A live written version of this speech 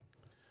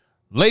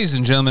Ladies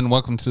and gentlemen,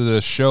 welcome to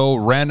the show,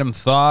 Random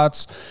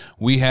Thoughts.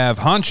 We have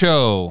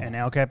Honcho. And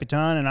El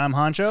Capitan, and I'm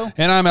Honcho.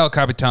 And I'm El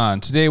Capitan.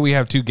 Today we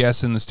have two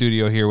guests in the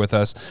studio here with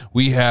us.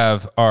 We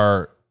have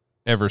our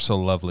ever so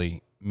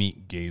lovely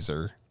Meat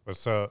Gazer.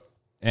 What's up?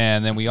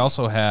 And then we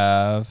also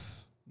have...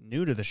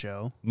 New to the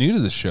show.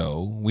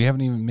 We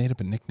haven't even made up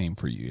a nickname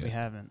for you yet. We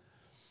haven't.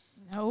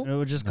 Nope.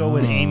 We'll just go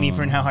with Amy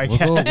for now, I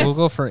guess. We'll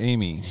go for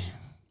Amy.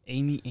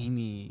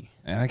 Amy.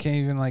 And I can't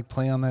even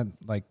play on that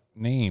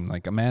name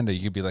like Amanda.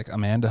 You could be like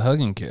Amanda Hug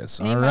and Kiss.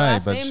 I mean, All my right,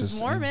 last but name's just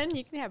Mormon.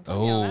 You can have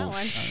plenty on that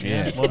one.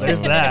 Shit. Well,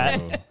 there's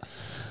that.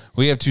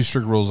 We have two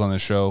strict rules on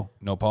this show: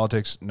 no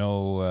politics,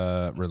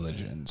 no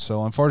religion.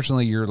 So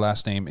unfortunately, your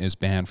last name is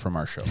banned from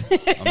our show.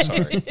 I'm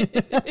sorry.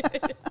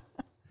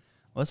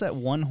 What's that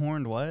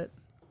one-horned what?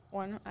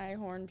 One-eye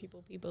horn,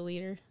 people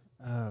eater.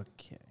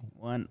 Okay.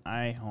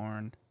 One-eye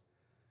horn.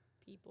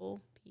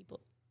 People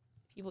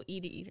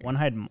eater.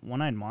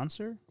 One-eyed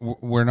monster?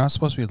 We're not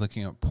supposed to be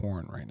looking at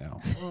porn right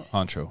now,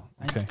 Honcho.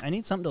 Okay. I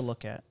need something to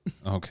look at.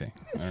 Okay.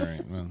 All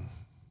right. Well,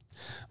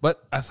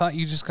 but I thought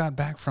you just got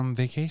back from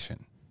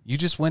vacation. You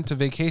just went to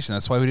vacation.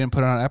 That's why we didn't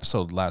put on an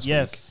episode last week.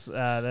 Yes,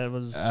 that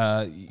was...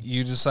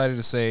 You decided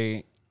to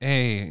say,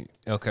 hey,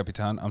 El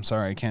Capitan, I'm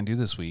sorry, I can't do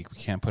this week. We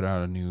can't put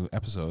out a new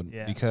episode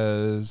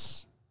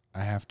because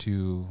I have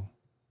to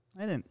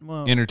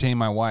entertain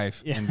my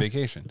wife in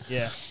vacation.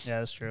 Yeah,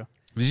 that's true.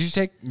 Did you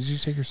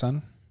take your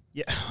son?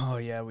 Yeah. Oh,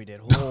 yeah, we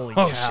did. Holy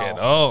cow. Oh, shit.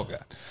 Oh,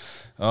 God.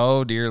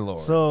 Oh, dear Lord.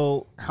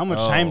 So how much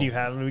time do you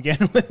have to begin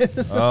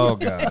with? Oh,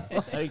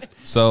 God.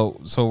 So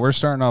we're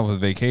starting off with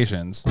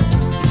vacations.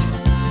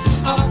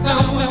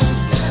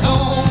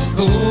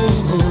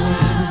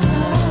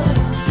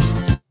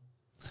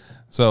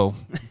 So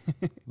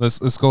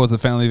let's go with the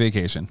family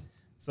vacation.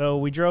 So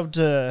we drove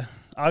to,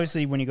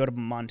 obviously when you go to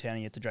Montana,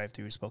 you have to drive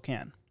through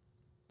Spokane.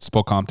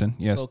 Spokompton,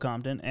 yes.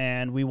 Spokompton,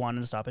 and we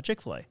wanted to stop at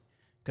Chick-fil-A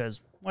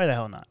because why the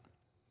hell not?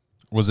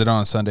 Was it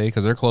on a Sunday?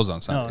 Because they're closed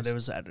on Sundays. No, there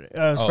was Saturday. It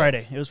was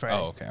Friday. It was Friday.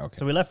 Oh, okay.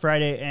 So we left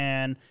Friday,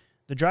 and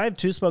the drive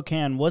to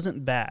Spokane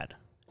wasn't bad.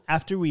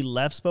 After we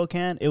left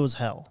Spokane, it was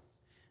hell.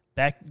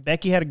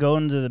 Becky had to go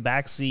into the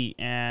back seat,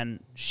 and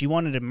she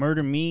wanted to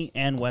murder me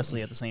and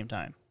Wesley at the same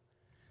time.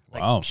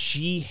 Wow.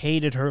 She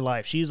hated her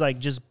life. She's like,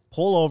 just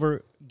pull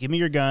over, give me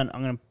your gun.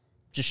 I'm going to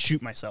just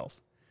shoot myself.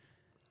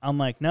 I'm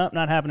like, nope,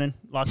 not happening.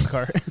 Lock the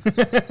car.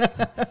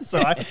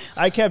 So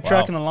I kept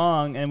trucking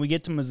along, and we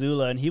get to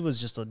Missoula, and he was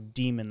just a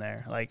demon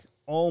there. Like,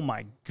 oh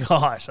my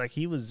gosh. Like,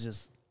 he was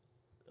just,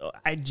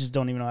 I just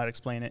don't even know how to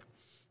explain it.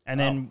 And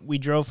then we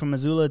drove from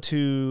Missoula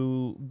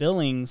to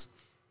Billings,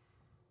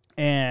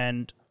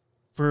 and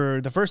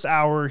for the first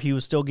hour, he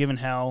was still giving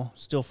hell,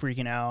 still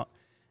freaking out.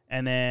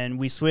 And then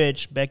we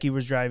switched. Becky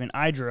was driving.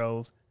 I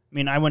drove.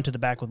 I went to the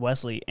back with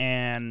Wesley,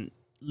 and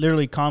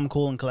literally calm,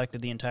 cool, and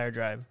collected the entire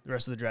drive. The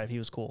rest of the drive, he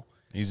was cool.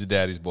 He's a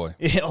daddy's boy.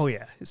 Oh,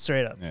 yeah.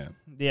 Straight up. Yeah.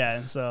 Yeah,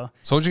 and so...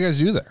 So what'd you guys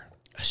do there?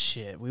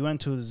 Shit. We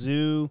went to the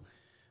zoo.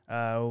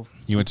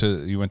 You went to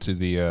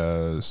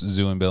the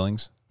zoo in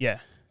Billings? Yeah.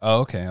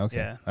 Oh, okay.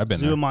 Yeah. I've been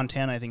Zoo there. of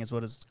Montana, I think is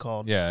what it's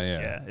called.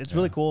 Yeah. It's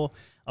really cool.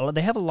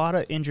 They have a lot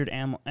of injured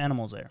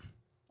animals there.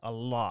 A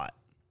lot.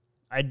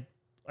 The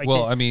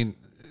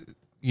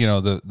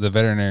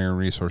veterinary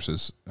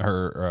resources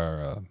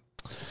are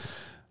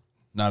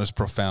not as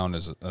profound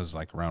as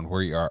like around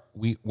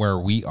where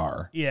we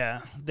are.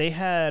 Yeah, they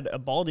had a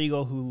bald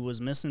eagle who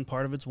was missing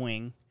part of its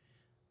wing.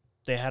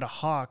 They had a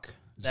hawk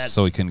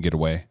so he couldn't get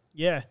away.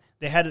 Yeah,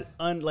 they had it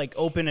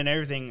open and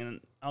everything, and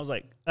I was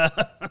like,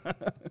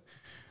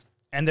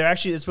 and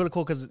it's really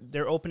cool because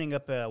they're opening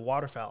up a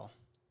waterfowl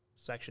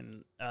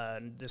section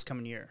this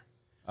coming year.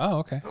 Oh,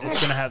 okay.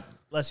 It's gonna have,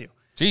 bless you.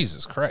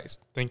 Jesus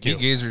Christ. Thank you.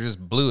 Meat Gazer just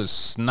blew his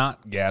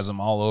snotgasm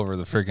all over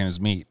the freaking his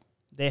meat.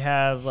 They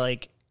have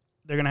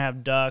they're going to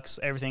have ducks,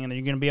 everything, and then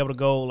you're going to be able to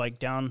go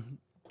down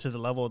to the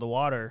level of the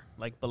water,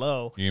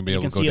 below. You're going to be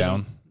able to go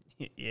down?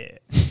 Yeah.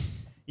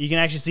 You can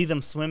actually see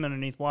them swim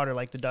underneath water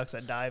like the ducks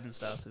that dive and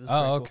stuff.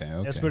 Okay.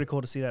 It's pretty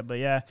cool to see that. But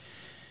yeah,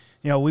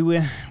 we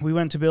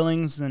went to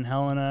Billings and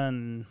Helena,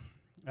 and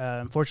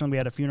unfortunately we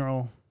had a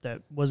funeral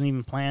that wasn't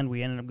even planned.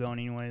 We ended up going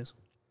anyways.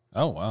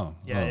 Oh wow!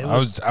 Yeah,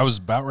 I was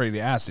about ready to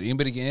ask. Did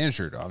anybody get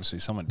injured? Obviously,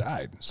 someone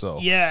died. So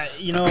yeah,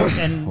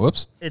 and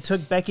whoops! It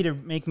took Becky to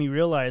make me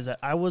realize that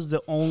I was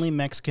the only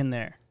Mexican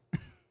there.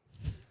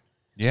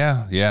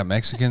 Yeah.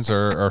 Mexicans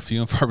are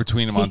few and far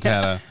between in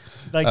Montana.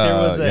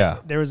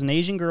 There was an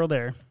Asian girl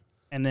there,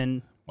 and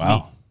then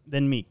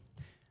me.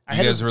 You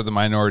guys were the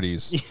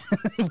minorities.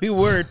 We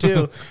were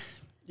too.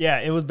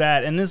 Yeah, it was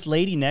bad. And this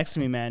lady next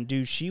to me, man,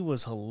 dude, she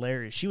was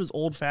hilarious. She was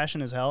old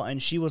fashioned as hell,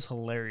 and she was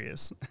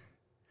hilarious.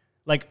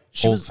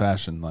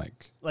 Old-fashioned,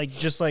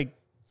 just saying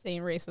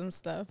racist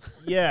stuff.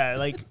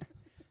 Yeah,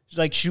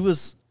 she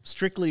was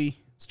strictly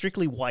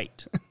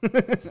white.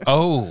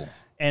 Oh.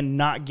 And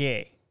not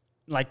gay.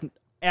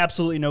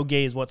 Absolutely no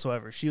gays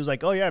whatsoever. She was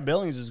like, oh yeah,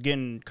 Billings is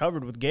getting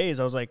covered with gays.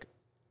 I'm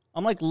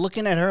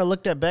looking at her, I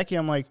looked at Becky,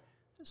 I'm like,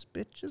 this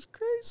bitch is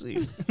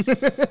crazy.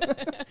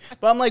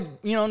 But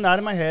I'm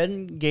nodding my head,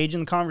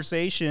 engaging the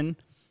conversation.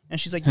 And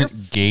she's like,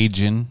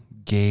 gauging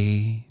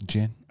gay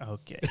gin.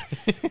 Okay.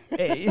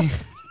 Hey.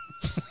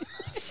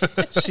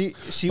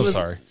 She was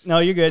sorry. No,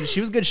 you're good.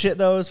 She was good shit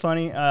though. It was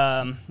funny.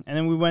 And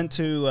then we went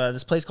to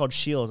this place called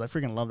Shields. I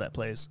freaking love that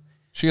place.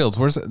 Shields,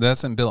 where's that?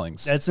 That's in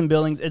Billings. That's in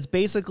Billings. It's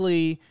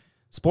basically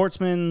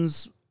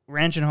Sportsman's,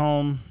 Ranch and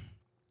Home,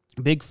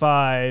 Big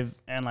Five,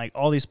 and like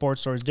all these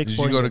sports stores. Did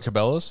you go to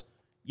Cabela's?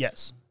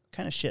 Yes.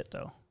 Kind of shit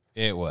though.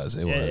 It was.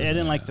 I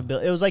didn't like the bill.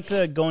 It was like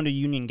going to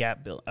Union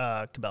Gap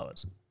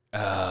Cabela's.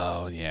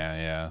 Oh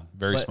yeah.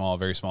 Very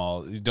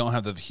small. You don't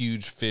have the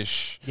huge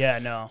fish. Yeah,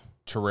 no.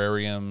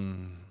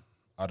 Terrarium,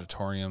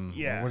 auditorium.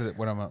 Yeah.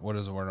 What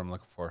is the word I'm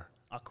looking for?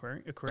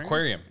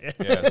 Aquarium.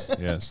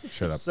 Yes.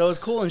 Shut up. So it's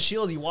cool in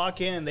Shields. You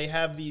walk in, they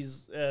have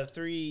these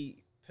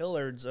 3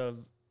 pillars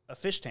of a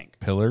fish tank.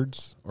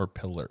 Pillars or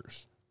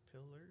pillars?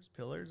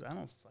 Pillars. I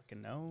don't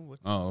fucking know.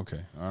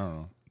 Okay. I don't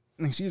know.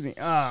 Excuse me.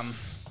 Yeah,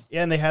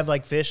 and they have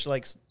like fish,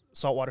 like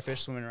saltwater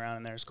fish swimming around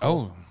in there. It's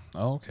cool.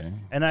 Oh, okay.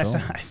 And cool.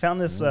 I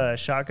found this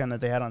shotgun that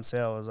they had on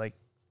sale. It was like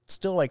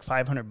still like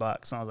 $500, and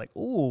I was like,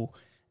 ooh.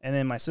 And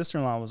then my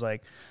sister-in-law was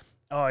like,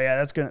 oh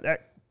yeah,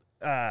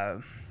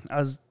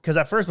 because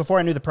at first, before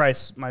I knew the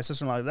price, my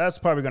sister-in-law, that's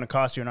probably going to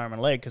cost you an arm and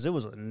a leg, because it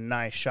was a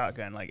nice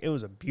shotgun. Like, it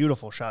was a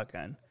beautiful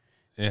shotgun.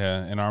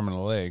 Yeah, an arm and a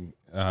leg.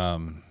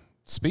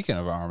 Speaking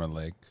of arm and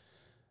leg,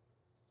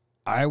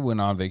 I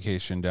went on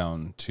vacation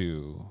down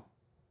to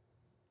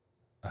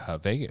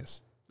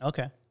Vegas.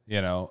 Okay.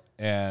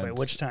 And wait,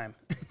 which time?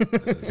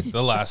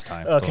 The last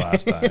time. Okay. The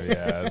last time.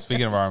 Yeah.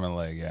 Speaking of arm and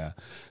leg, yeah.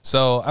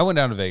 So I went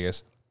down to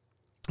Vegas.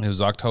 It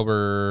was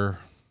October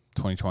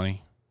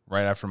 2020,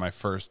 right after my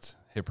first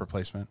hip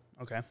replacement.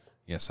 Okay.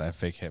 Yes, I have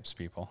fake hips,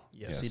 people.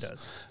 Yes, he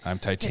does. I'm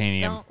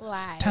titanium. Hips don't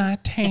lie.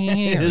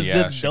 Titanium. His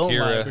Yeah, hips don't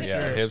lie, for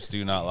yeah, sure. hips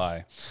do not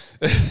lie.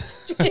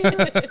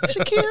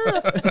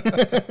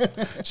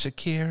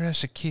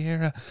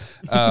 Shakira.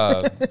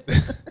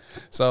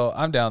 So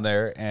I'm down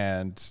there,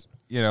 and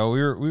we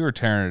were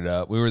tearing it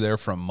up. We were there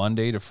from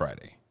Monday to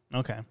Friday.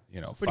 Okay.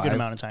 Pretty 5 good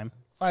amount of time.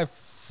 5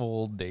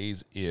 full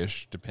days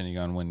ish, depending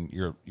on when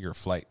your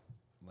flight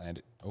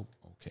landed. Oh,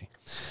 okay.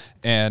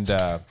 And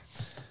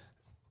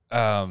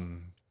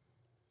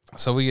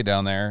so we get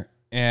down there,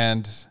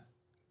 and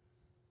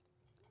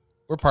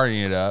we're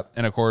partying it up,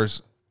 and of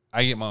course,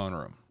 I get my own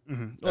room.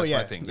 Mm-hmm. That's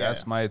my thing.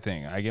 That's my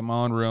thing. I get my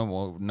own room.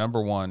 Well,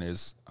 number one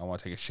is I want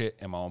to take a shit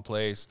in my own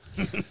place,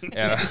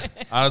 and I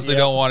honestly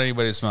don't want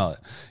anybody to smell it.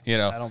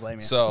 I don't blame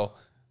you. So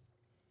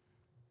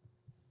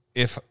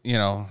if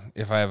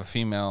I have a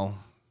female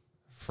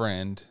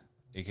friend,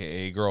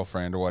 aka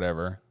girlfriend or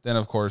whatever, then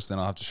of course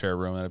I'll have to share a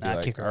room, and I'd be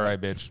like, all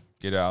right, bitch,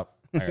 get out.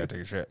 I gotta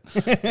take a shit.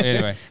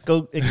 Anyway,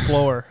 go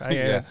explore.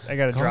 I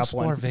gotta drop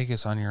explore one.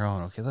 Vegas on your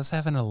own. Okay, let's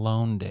have an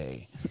alone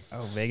day.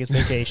 Oh, Vegas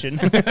vacation.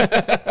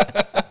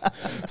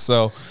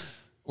 So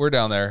we're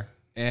down there,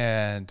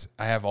 and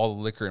I have all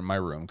the liquor in my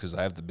room because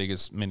I have the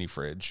biggest mini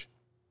fridge.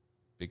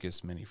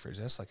 That's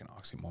like an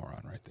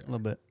oxymoron right there. A little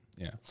bit.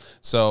 Yeah.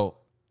 So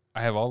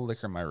I have all the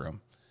liquor in my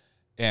room,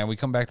 and we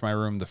come back to my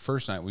room the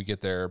first night. We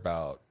get there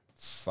about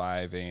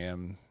 5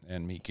 a.m.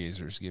 and Meat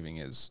Gazer's giving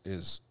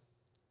his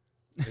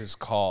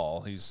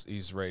call.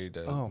 He's ready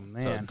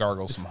to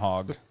gargle some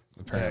hog.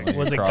 Apparently,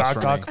 was it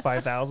Gok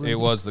 5000? It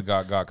was the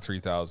Gok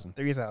 3000.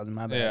 3000.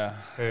 My bad. Yeah.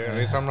 Hey, at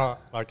least I'm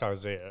not like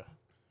Isaiah.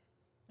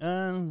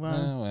 Yeah.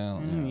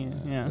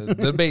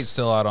 The bait's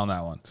still out on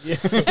that one. Yeah.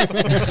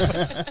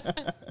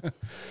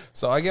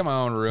 So I get my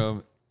own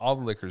room. All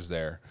the liquor's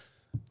there.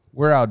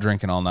 We're out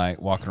drinking all night,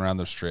 walking around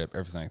the strip,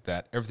 everything like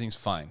that. Everything's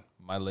fine.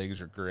 My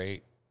legs are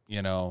great.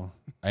 I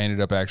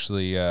ended up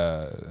actually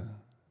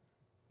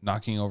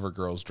knocking over a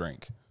girl's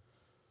drink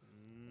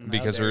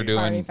because we were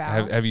doing.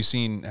 Have you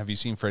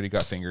seen Freddie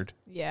Got Fingered?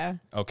 Yeah.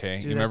 Okay.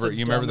 Dude, you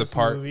remember the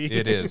part? movie.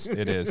 It is. You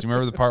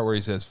remember the part where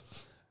he says,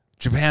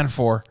 "Japan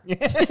 4,"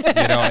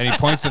 and he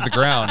points at the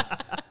ground.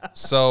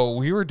 So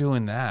we were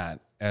doing that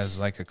as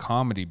like a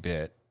comedy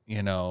bit, me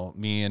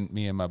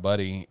and my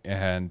buddy,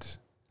 and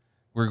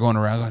we're going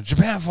around going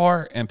Japan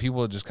 4, and people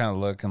would just kind of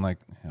look and like,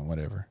 yeah,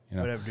 whatever,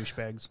 Whatever,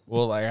 douchebags.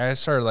 Well, like I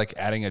started like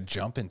adding a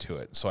jump into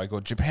it, so I go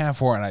Japan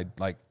 4, and I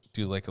like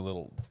do like a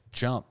little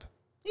jump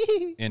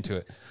into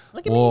it.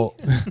 Look at me.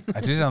 I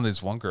did it on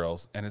this one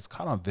girl's, and it's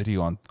caught on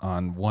video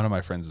on one of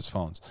my friends'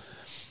 phones.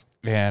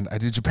 And I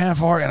did Japan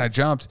 4, and I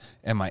jumped,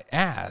 and my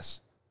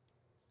ass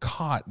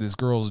caught this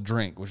girl's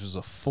drink, which was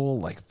a full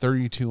like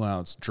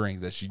 32-ounce drink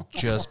that she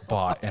just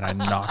bought, and I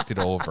knocked it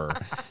over,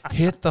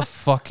 hit the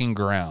fucking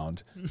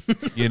ground,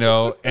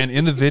 and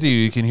in the video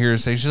you can hear her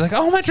say, she's like,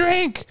 "Oh, my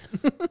drink."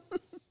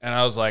 And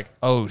I was like,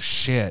 oh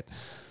shit.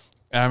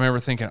 And I remember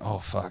thinking, oh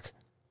fuck.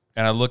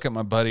 And I look at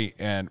my buddy,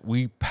 and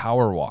we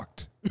power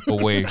walked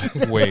away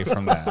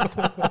from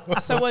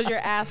that. So was your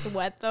ass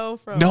wet though?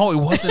 No, it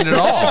wasn't at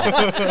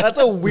all. That's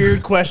a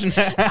weird question.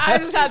 I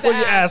just had to Was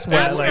your ass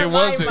wet? It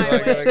wasn't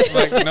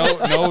like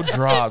no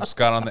drops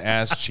got on the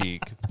ass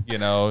cheek,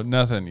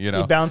 nothing,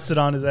 He bounced it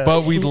on his ass.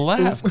 But we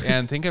left,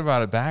 and thinking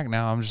about it back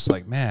now, I'm just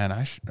like, man,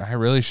 I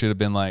really should have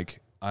been like,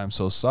 I'm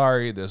so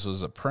sorry, this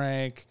was a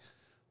prank.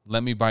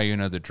 Let me buy you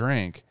another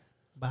drink.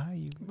 buy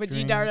you. But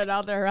drink. you darted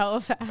out there hella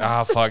fast.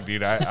 Ah, fuck,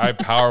 dude. I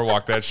power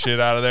walked that shit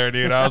out of there,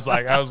 dude. I was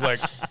like,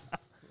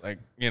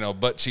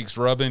 butt cheeks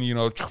rubbing,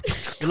 You're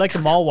like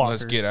the mall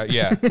walkers. Let's get out.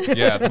 Yeah,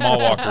 the mall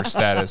walker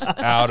status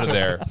out of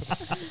there.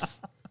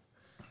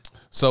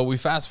 So we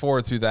fast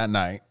forward through that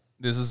night.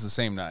 This is the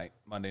same night,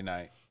 Monday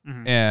night.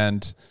 Mm-hmm.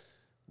 And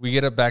we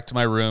get up back to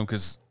my room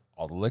because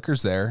all the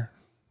liquor's there.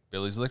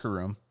 Billy's liquor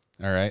room.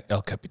 All right.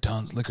 El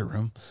Capitan's liquor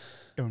room.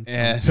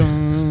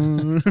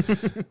 And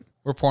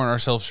we're pouring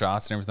ourselves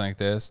shots and everything like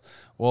this.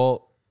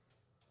 Well,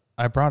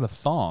 I brought a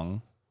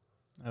thong.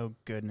 Oh,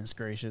 goodness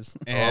gracious.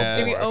 And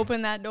do we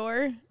open that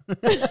door?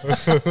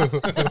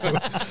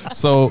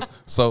 So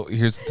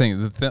here's the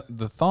thing.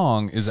 The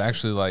thong is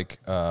actually like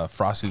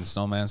Frosty the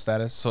Snowman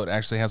status. So it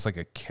actually has like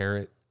a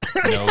carrot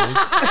nose.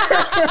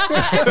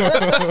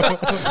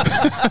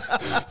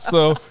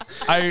 So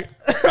I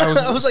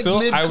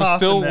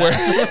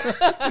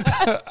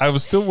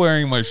was still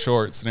wearing my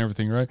shorts and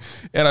everything, right?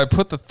 And I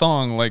put the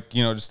thong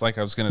just like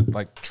I was gonna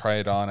like try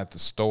it on at the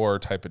store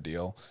type of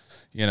deal.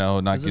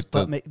 Does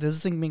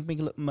this thing make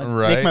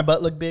my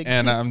butt look big?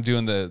 And I'm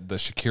doing the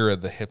Shakira,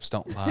 the hips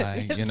don't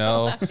lie, And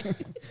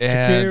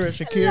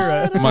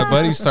Shakira. My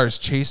buddy starts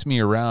chasing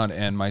me around,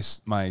 and my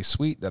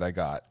suite that I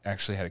got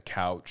actually had a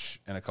couch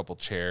and a couple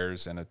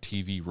chairs and a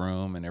TV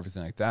room and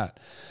everything like that.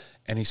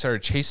 And he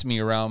started chasing me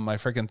around my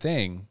freaking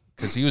thing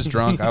because he was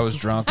drunk, I was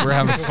drunk, we're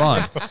having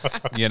fun,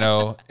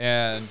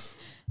 and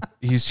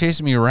he's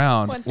chasing me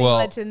around. One thing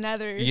led to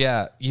another.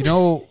 Yeah,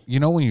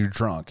 when you're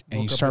drunk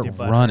and you start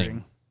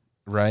running.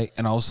 Right,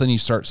 and all of a sudden you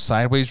start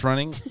sideways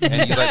running,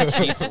 and you like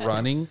keep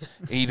running,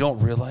 and you don't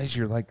realize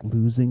you're like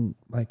losing.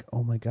 Like,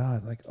 oh my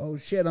god, like oh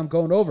shit, I'm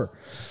going over.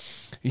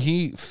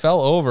 He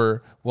fell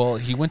over. Well,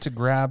 he went to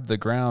grab the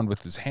ground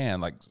with his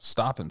hand, like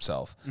stop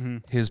himself. Mm-hmm.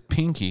 His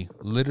pinky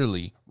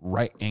literally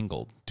right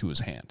angled to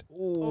his hand.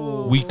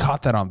 Ooh. We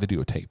caught that on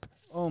videotape.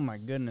 Oh my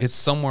goodness! It's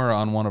somewhere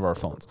on one of our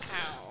phones.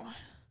 Ow.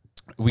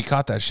 We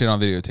caught that shit on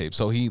videotape.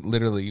 So he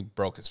literally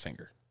broke his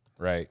finger.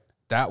 Right.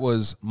 That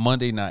was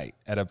Monday night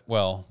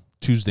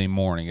Tuesday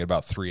morning at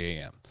about 3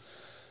 a.m.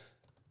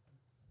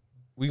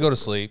 We go to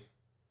sleep.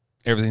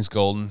 Everything's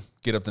golden.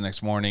 Get up the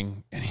next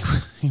morning, and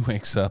he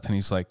wakes up, and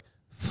he's like,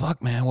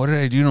 fuck, man, what did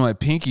I do to my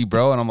pinky,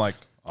 bro? And I'm like,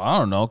 I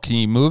don't know. Can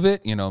you move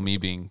it? Me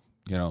being,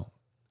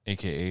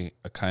 a.k.a.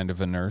 a kind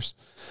of a nurse.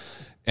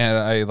 And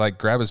I, like,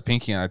 grab his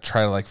pinky, and I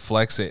try to, like,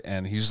 flex it,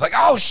 and he's just like,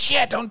 oh,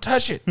 shit, don't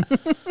touch it.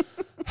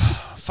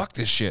 Fuck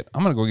this shit.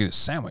 I'm gonna go get a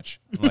sandwich.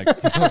 I'm like,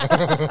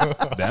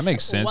 that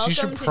makes sense. You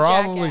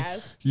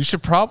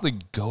should probably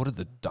go to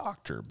the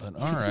doctor, but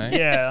all right.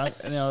 Yeah,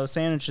 a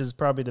sandwich is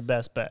probably the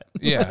best bet.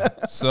 Yeah.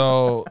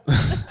 So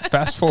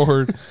fast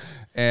forward,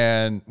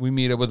 and we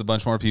meet up with a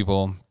bunch more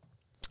people,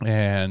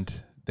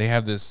 and they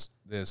have this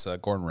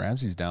Gordon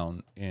Ramsay's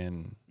down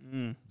in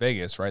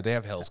Vegas, right? They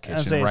have Hell's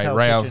Kitchen right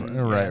out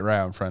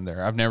in front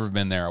there. I've never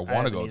been there. I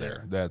want to go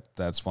there.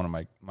 That's one of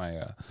my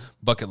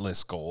bucket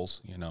list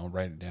goals.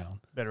 Write it down.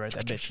 Better write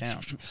that bitch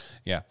down.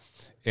 Yeah,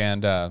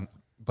 and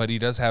but he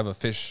does have a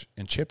fish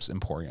and chips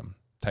emporium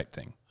type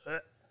thing.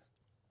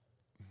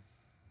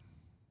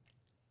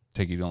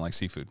 Take it you don't like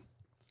seafood.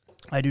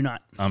 I do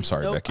not. I'm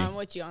sorry, nope, Becky. I'm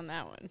with you on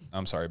that one.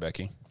 I'm sorry,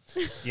 Becky.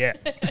 Yeah.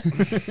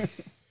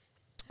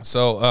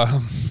 So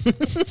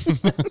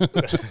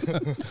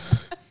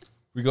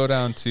we go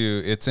down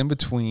to, it's in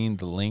between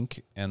the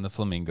Link and the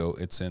Flamingo.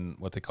 It's in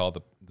what they call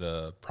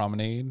the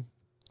Promenade,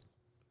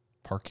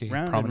 Parquet,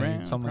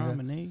 Promenade, something like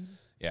that.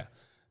 Yeah.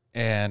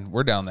 And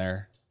we're down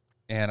there,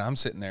 and I'm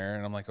sitting there,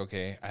 and I'm like,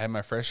 okay, I have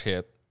my fresh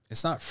hip.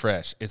 It's not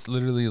fresh. It's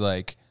literally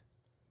like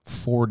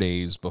 4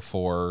 days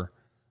before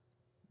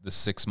the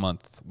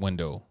 6-month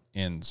window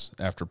ends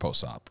after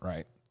post-op,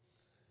 right?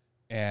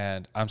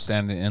 And I'm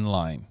standing in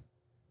line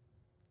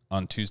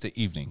on Tuesday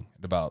evening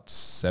at about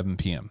 7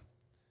 p.m.,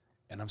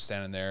 and I'm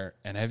standing there,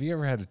 and have you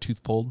ever had a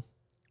tooth pulled?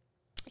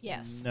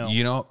 Yes. No.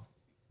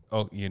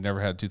 Oh, you never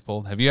had a tooth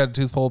pulled? Have you had a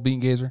tooth pulled, Bean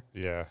Gazer?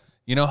 Yeah.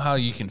 You know how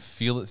you can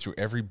feel it through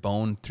every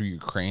bone, through your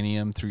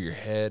cranium, through your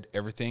head,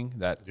 everything?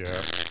 Yeah.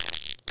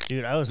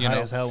 Dude, I was high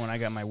as hell when I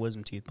got my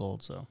wisdom teeth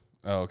pulled, so.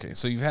 Oh, okay.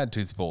 So you've had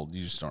tooth pulled.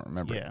 You just don't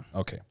remember it.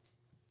 Okay.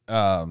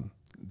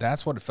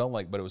 That's what it felt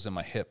like, but it was in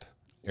my hip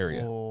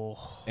area. Oh.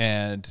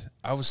 And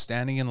I was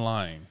standing in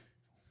line,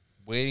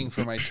 waiting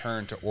for my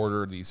turn to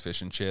order these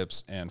fish and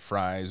chips and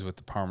fries with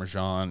the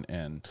Parmesan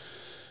and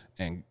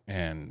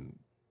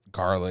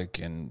garlic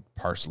and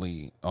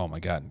parsley. Oh my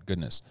God,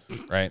 goodness,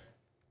 right?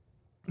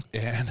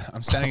 And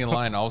I'm standing in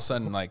line. All of a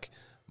sudden, like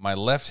my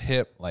left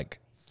hip like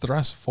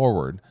thrusts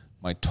forward,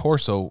 my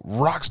torso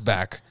rocks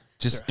back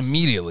just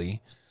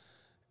immediately,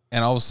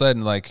 and all of a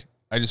sudden, like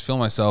I just feel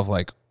myself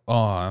like,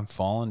 oh, I'm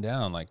falling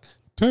down, like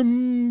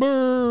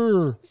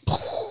timber.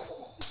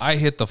 I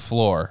hit the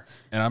floor,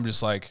 and I'm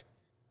just like,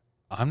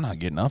 I'm not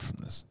getting up from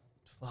this.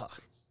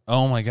 Fuck.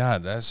 Oh my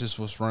God, that's just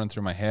what's running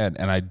through my head.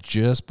 And I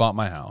just bought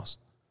my house.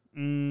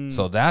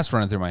 So that's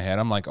running through my head.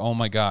 I'm like, oh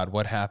my God,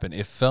 what happened?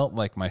 It felt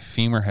like my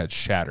femur had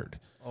shattered.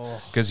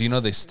 Because,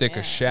 they stick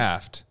a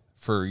shaft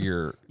for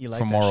your you like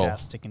femoral. That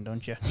shaft sticking,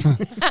 don't you?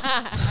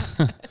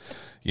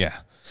 Yeah.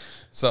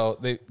 So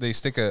they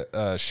stick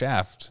a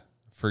shaft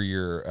for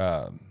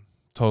your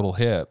total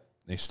hip.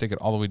 They stick it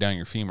all the way down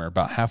your femur,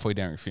 about halfway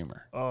down your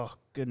femur. Oh,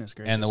 goodness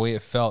gracious. And the way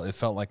it felt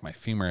like my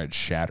femur had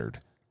shattered.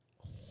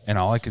 And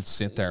all I could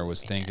sit there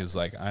was think is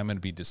like, I'm going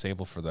to be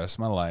disabled for the rest of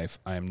my life.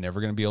 I am never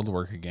going to be able to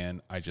work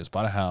again. I just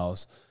bought a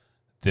house.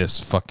 This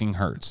fucking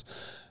hurts.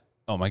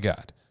 Oh my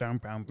God.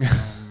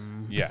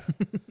 Yeah.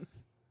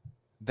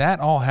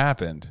 That all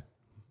happened.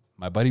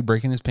 My buddy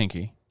breaking his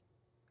pinky,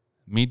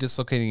 me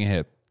dislocating a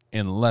hip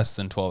in less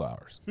than 12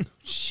 hours.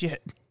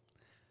 Shit.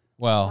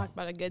 Well, Talk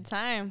about a good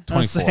time.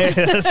 24.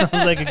 That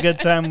sounds like a good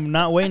time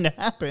not waiting to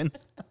happen.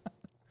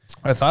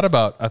 I thought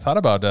about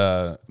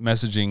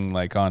messaging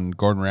like on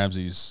Gordon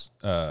Ramsay's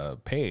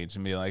page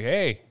and be like,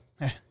 hey,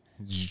 did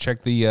you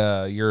check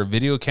the your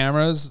video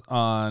cameras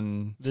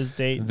on this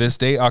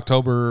date?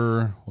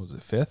 October, what was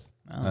it, 5th?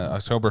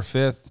 October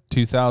 5th,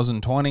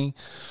 2020.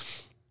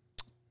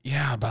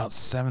 Yeah, about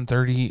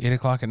 7:30, 8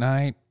 o'clock at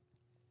night.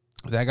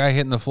 That guy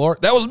hitting the floor,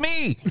 that was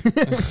me.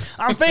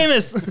 I'm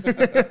famous.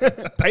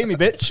 Pay me,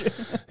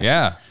 bitch.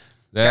 Yeah.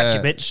 Gotcha,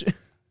 bitch.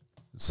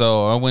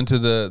 So I went to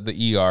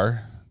the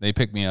ER. They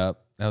picked me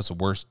up. That was the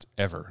worst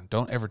ever.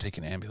 Don't ever take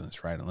an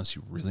ambulance ride unless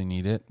you really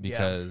need it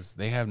because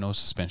they have no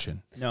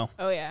suspension. No.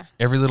 Oh, yeah.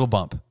 Every little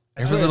bump.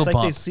 Every little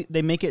bump.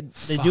 They make it.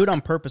 They do it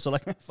on purpose. So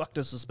like, fuck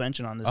the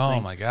suspension on this thing. Oh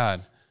my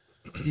God.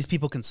 These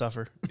people can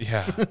suffer.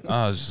 Yeah.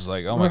 I was just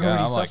like, oh my God.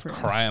 I'm like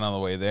crying on the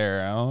way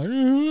there. I'm like,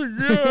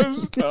 oh, yeah,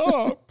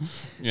 stop.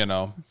 You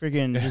know.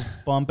 Freaking just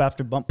bump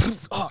after bump.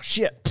 Oh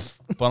shit.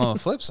 But on the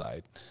flip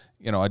side,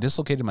 you know, I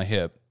dislocated my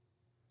hip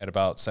at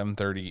about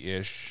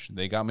 7:30-ish.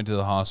 They got me to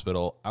the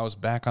hospital. I was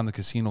back on the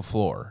casino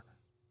floor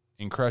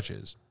in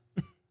crutches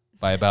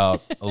by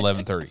about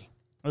 11:30. What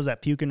was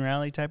that, puke and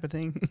rally type of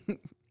thing?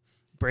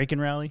 Break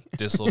and rally?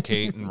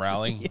 Dislocate and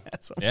rally?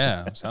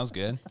 Yeah, sounds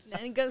good.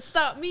 That ain't gonna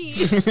stop me.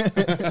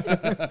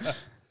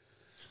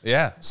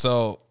 Yeah,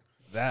 so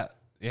that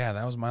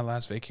was my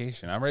last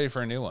vacation. I'm ready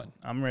for a new one.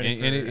 I'm ready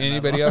for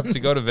anybody up to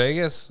go to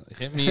Vegas?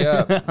 Hit me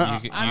up.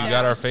 You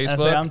got our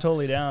Facebook? I'm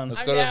totally down.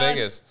 Let's go to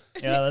Vegas.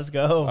 Yeah, let's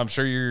go. I'm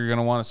sure you're going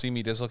to want to see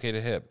me dislocate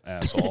a hip,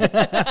 asshole.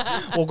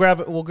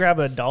 We'll grab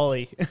a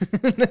dolly.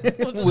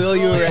 Wheel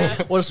you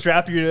around. We'll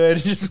strap you to it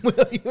and just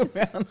wheel you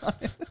around on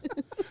it.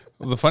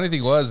 Well, the funny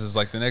thing is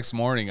like the next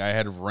morning I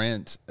had to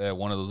rent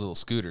one of those little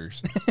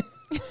scooters,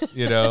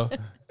 you know,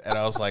 and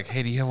I was like,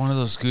 hey, do you have one of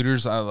those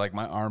scooters? I was like,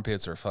 my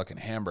armpits are a fucking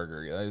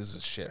hamburger.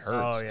 This shit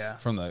hurts. Oh, yeah.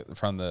 From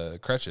the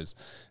crutches.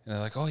 And they're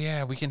like, oh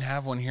yeah, we can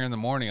have one here in the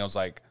morning. I was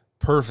like,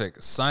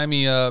 perfect. Sign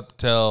me up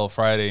till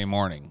Friday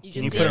morning.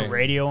 You put a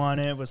radio on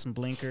it with some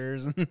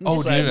blinkers.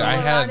 Oh, dude, I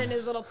had in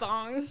his little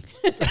thong.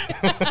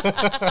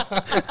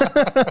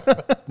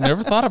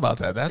 Never thought about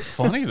that. That's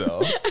funny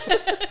though.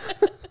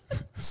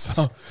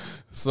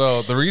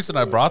 So the reason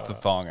I brought the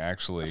thong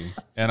actually,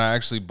 and I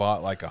actually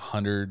bought like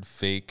 100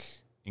 fake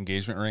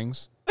engagement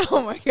rings.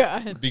 Oh my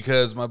God.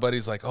 Because my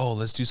buddy's like, oh,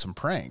 let's do some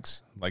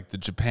pranks. Like the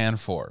Japan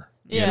 4.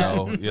 Yeah. You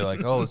know, you're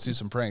like, oh, let's do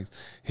some pranks.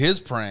 His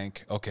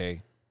prank,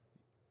 okay,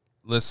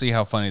 let's see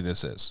how funny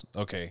this is.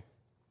 Okay.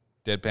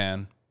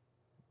 Deadpan.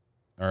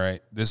 All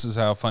right. This is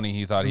how funny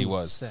he thought he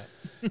was.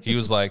 He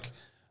was like,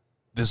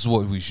 this is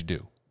what we should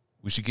do.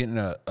 We should get in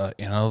an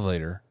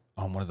elevator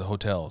on one of the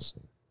hotels.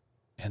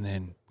 And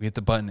then we hit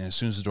the button, and as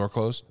soon as the door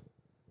closed,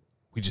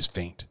 we just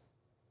faint.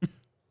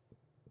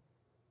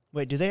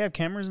 Wait, do they have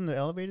cameras in the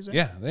elevators there?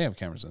 Yeah, they have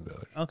cameras in the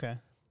elevator. Okay.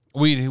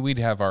 We'd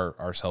have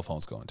our cell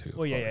phones going too.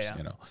 Well, yeah,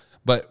 you know,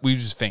 but we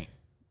just faint.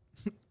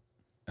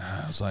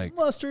 I was like,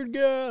 mustard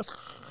gas.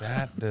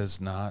 That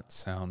does not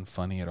sound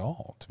funny at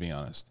all, to be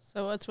honest.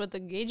 So what's with the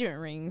engagement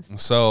rings?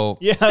 So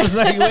yeah, I was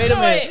like, wait a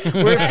minute,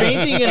 we're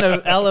fainting in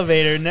an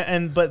elevator,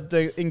 but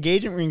the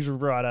engagement rings were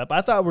brought up.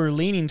 I thought we were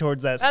leaning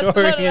towards that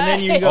story, and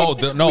then you go,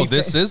 no,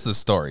 this is the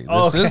story.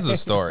 This is the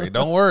story.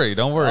 Don't worry.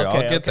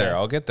 Okay,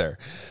 I'll get there.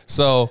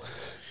 So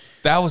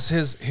that was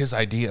his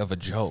idea of a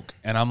joke,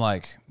 and I'm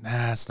like, nah,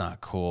 that's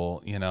not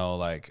cool. You know,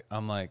 like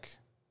I'm like,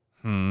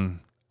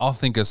 I'll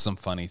think of some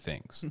funny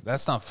things.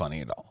 That's not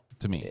funny at all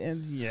to me.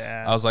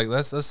 Yeah. I was like,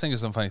 let's think of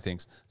some funny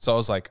things. So I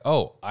was like,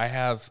 oh, I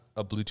have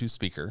a Bluetooth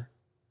speaker,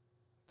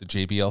 the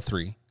JBL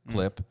 3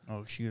 clip.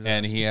 Oh, shoot.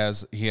 And he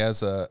has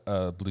a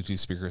Bluetooth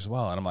speaker as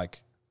well. And I'm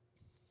like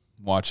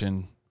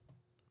watching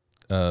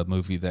a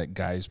movie that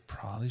guys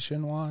probably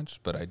shouldn't watch,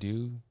 but I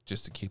do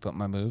just to keep up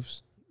my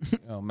moves. You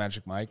know,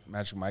 Magic Mike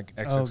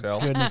XXL. Oh,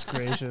 goodness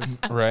gracious.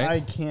 Right? I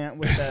can't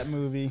with that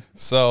movie.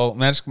 So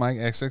Magic Mike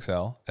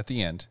XXL at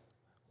the end.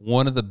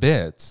 One of the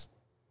bits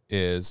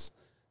is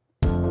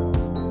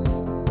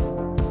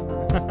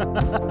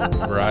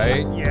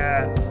right?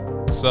 Yeah.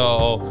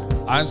 So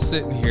I'm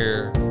sitting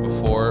here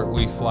before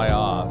we fly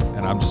off,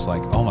 and I'm just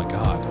like, oh my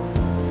God,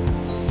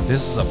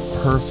 this is a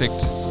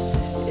perfect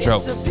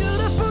joke. It's a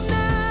beautiful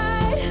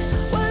night.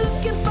 We're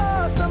looking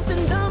for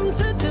something dumb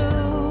to do.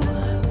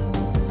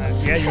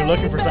 Yeah, you're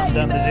looking for something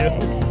dumb to do.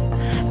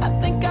 I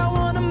think I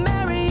want to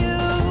marry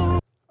you.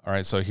 All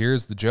right, so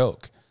here's the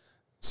joke.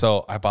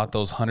 So I bought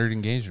those 100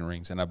 engagement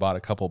rings, and I bought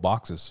a couple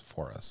boxes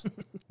for us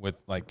with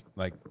like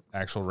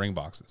actual ring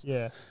boxes.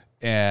 Yeah.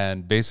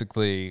 And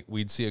basically,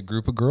 we'd see a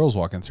group of girls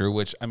walking through,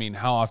 which, I mean,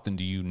 how often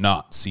do you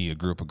not see a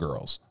group of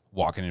girls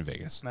walking in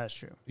Vegas? That's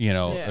true. You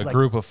know, Yeah. a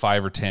group of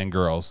 5 or 10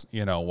 girls,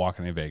 you know,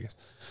 walking in Vegas.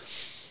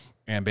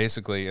 And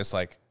basically, it's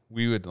like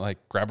we would like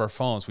grab our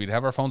phones. We'd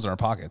have our phones in our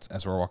pockets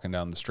as we're walking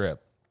down the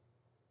strip.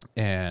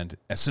 And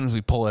as soon as we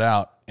pull it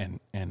out,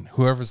 and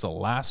whoever's the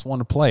last one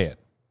to play it,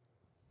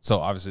 so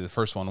obviously the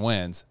first one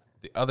wins,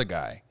 the other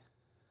guy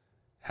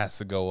has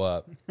to go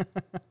up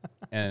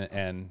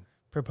and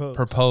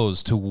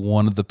propose to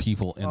one of the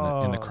people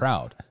in the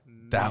crowd.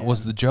 That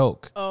was the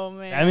joke. Oh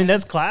man! I mean,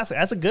 that's classic.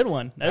 That's a good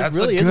one. That's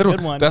really is a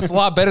good one. That's a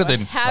lot better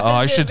than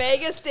happens in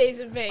Vegas stays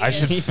in Vegas. I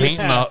should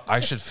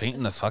faint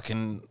in the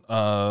fucking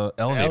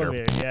elevator.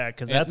 Yeah,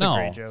 because that's a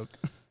great joke.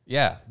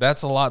 Yeah,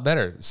 that's a lot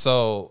better.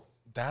 So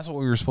that's what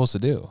we were supposed to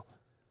do,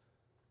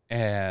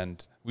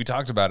 and we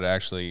talked about it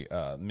actually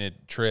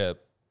mid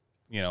trip.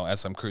 You know,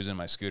 as I'm cruising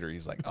my scooter,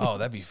 he's like, "Oh,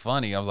 that'd be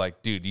funny." I was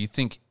like, "Dude, do you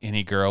think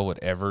any girl would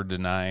ever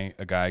deny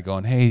a guy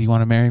going, 'Hey, you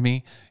want to marry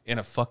me?' in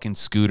a fucking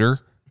scooter?"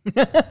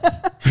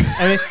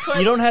 I mean,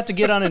 you don't have to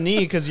get on a knee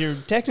because you're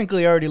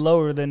technically already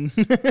lower than.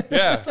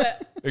 Yeah,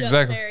 exactly.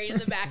 Just married in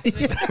the back of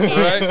the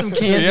Right? Some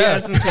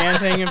cans, some cans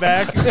hanging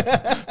back.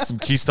 Some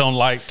Keystone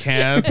Light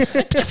cans.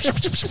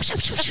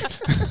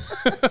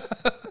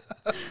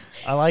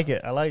 I like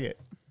it.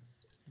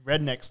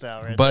 Redneck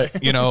style, right?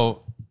 But you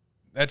know,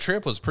 that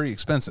trip was pretty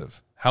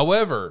expensive.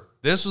 However,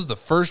 this was the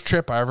first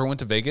trip I ever went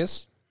to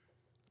Vegas,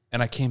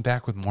 and I came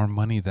back with more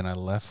money than I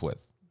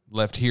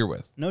left here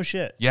with. No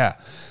shit. Yeah.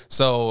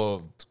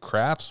 So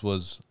craps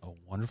was a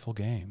wonderful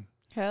game.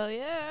 Hell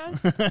yeah!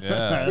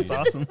 Yeah. That's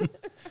awesome.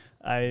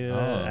 I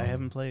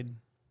haven't played.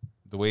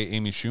 The way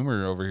Amy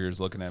Schumer over here is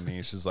looking at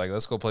me, she's like,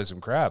 "Let's go play some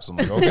craps." I'm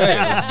like, "Okay,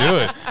 let's do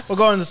it." We'll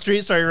go on the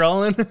street, start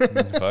rolling.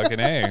 Fucking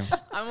A.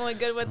 I'm only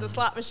good with the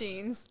slot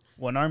machines.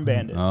 One arm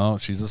bandits. Oh,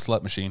 she's a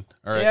slut machine.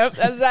 All right. Yep,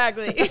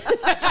 exactly.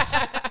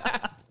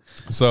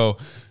 So,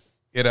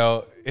 you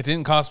know, it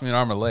didn't cost me an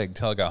arm or leg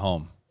till I got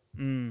home.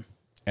 And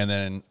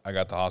then I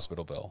got the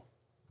hospital bill.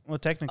 Well,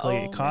 technically,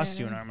 it cost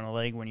you an arm and a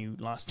leg when you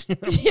lost it.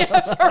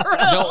 Yeah, for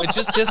real. No, it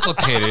just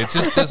dislocated. It's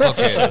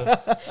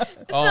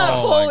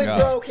Not fully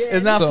broken.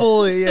 It's not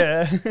fully,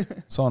 yeah.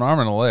 So an arm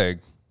and a leg.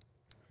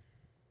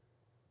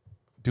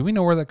 Do we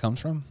know where that comes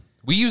from?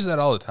 We use that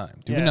all the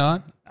time. Do we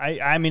not?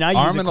 I mean, I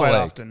Arm use it and a quite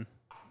leg. often.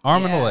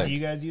 Arm and a Yeah. leg. Do you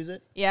guys use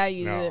it? Yeah, I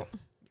use No. it.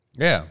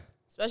 Yeah.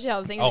 Especially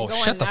how the things Oh, are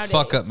going shut the nowadays.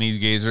 fuck up, me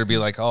gazer. Be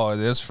like, oh,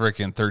 this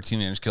freaking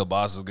 13-inch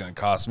kielbasa is going to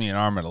cost me an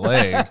arm and a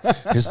leg.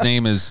 His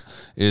name is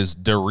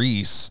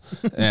Darice,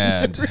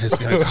 and it's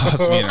going to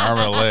cost me an arm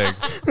and a leg.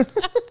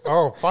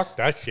 Oh, fuck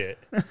that shit.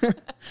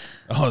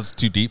 Oh, it's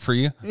too deep for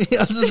you? I was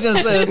just going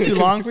to say, it's too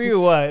long for you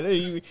or what? I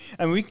mean,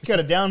 we can cut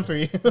it down for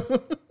you.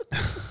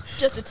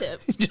 Just a tip.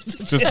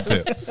 Just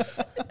a tip.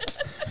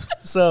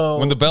 So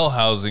When the bell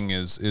housing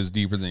is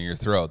deeper than your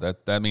throat,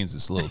 that means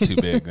it's a little too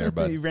big there,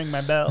 bud. you ring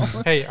my bell.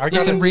 Hey, I You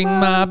got can ring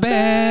my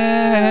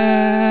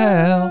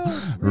bell.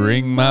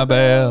 Ring my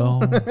bell.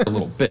 A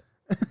little bit.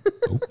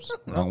 Oops,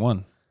 wrong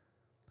one.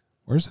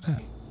 Where's it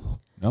at?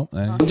 Nope.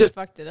 Oh, you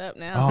fucked it up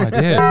now. Oh, I did.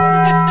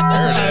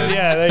 There it is.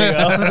 Yeah,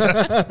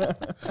 there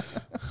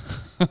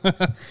you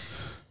go.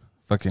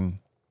 Fucking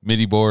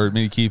MIDI board,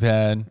 MIDI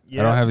keypad.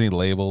 Yeah. I don't have any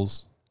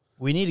labels.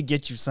 We need to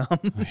get you some.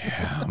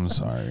 Yeah, I'm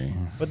sorry.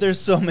 But there's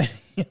so many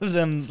of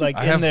them like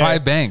I in have there.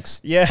 5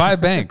 banks. Yeah.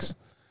 5 banks.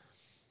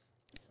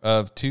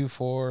 Of 2,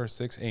 4,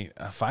 6, 8.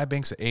 5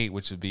 banks of 8,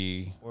 which would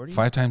be 40?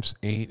 5 times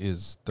 8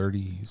 is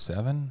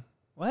 37,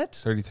 What?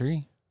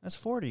 33. That's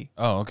 40.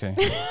 Oh, okay.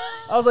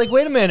 I was like,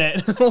 wait a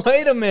minute.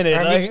 Wait a minute.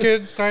 And Like, this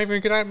kid's not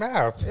even good at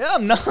math. yeah,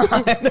 I'm not.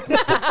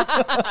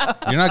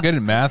 You're not good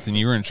at math, and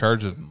you were in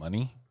charge of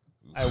money.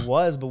 I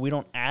was, but we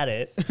don't add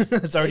it.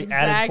 It's already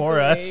added for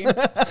us.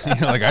 Exactly.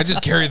 You're like, I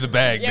just carry the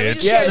bag, Yeah, we bitch.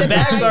 just- Yeah, the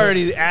bag's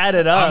already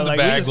added up. I'm the Like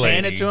we bag just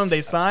hand lady. it to them,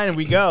 they sign, and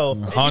we go.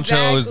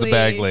 Honcho is the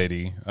bag Exactly.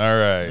 lady. All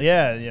right.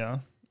 Yeah, yeah.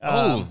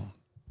 Oh,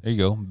 there you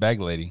go. Bag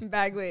lady.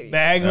 Bag lady.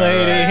 Bag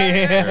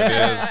lady. There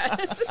it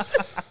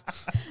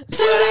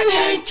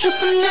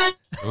is.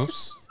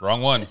 Oops.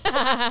 Wrong one.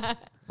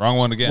 Wrong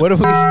one again. What do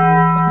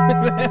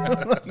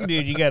we?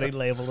 Dude, you gotta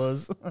label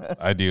those,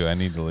 I do. I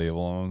need to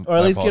label them. or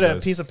at least get a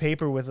piece of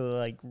paper with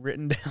like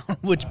written down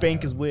which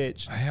bank is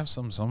which. I have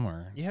some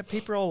somewhere. You have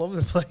paper all over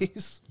the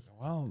place.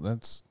 Well,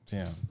 that's,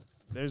 yeah.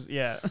 There's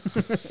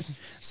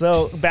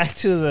So back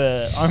to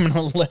the arm and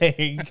a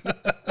leg.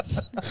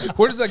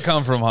 Where does that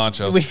come from,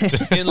 Honcho?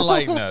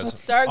 Enlighten us.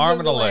 Start Arm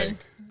and a Googling. leg.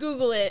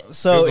 Google it.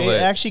 So Google it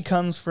it. actually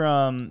comes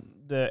from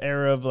the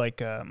era of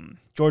like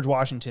George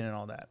Washington and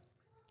all that.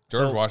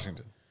 George So-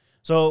 Washington.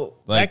 So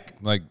Like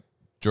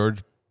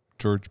George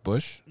George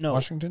Bush, No.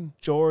 Washington.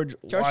 George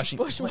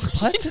Bush,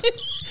 Washington.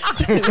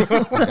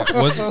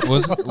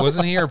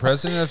 Wasn't he our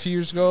president a few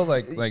years ago?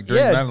 Like during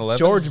 9/11.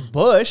 George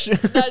Bush.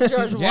 Not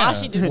George Yeah.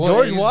 Washington. Well,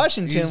 George he's-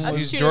 Washington He's, was-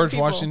 he's Two George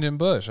people. Washington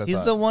Bush. I He's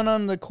thought. the one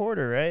on the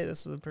quarter, right?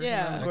 This is the person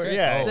Yeah. on the quarter. Okay.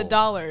 Yeah. Oh. The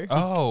dollar.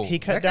 Oh, He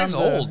cut that down guy's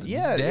the, old.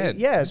 Yeah, He's dead.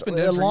 Yeah, He's been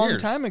dead a for long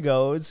years. time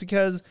ago. It's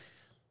because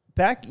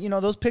back,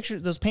 those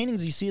pictures, those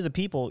paintings, you see of the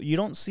people, you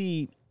don't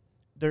see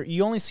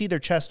you only see their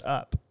chest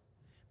up,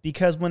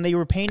 because when they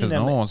were painting Because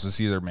them, no one wants to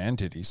see their man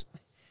titties.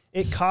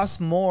 it costs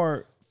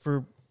more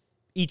for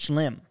each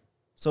limb.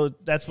 So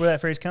that's where that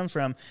phrase comes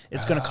from.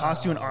 It's going to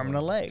cost you an arm and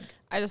a leg.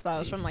 I just thought it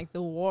was from like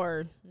the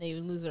war. They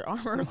would lose their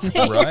arm or leg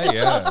Right, or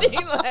yeah.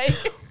 something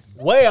like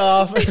Way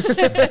off.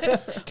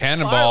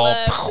 Cannonball.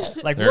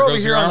 Like There we're over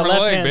goes here your on the arm and a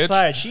left leg, hand bitch.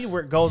 side. She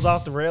goes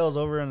off the rails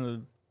over in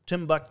the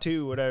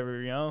Timbuktu,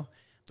 whatever,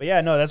 But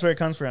yeah, no, that's where it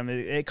comes from.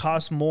 It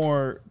costs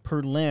more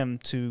per limb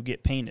to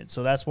get painted.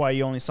 So that's why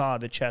you only saw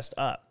the chest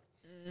up.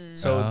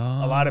 So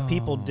a lot of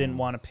people didn't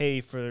want to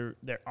pay for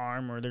their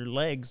arm or their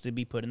legs to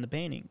be put in the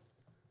painting.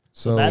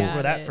 So That's Got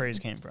where that it. phrase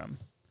came from.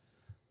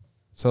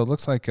 So it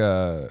looks like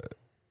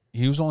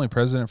he was only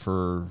president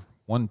for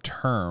one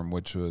term,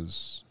 which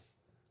was,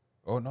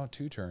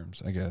 2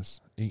 terms, I guess.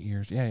 8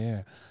 years.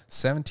 Yeah.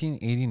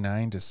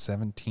 1789 to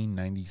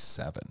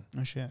 1797.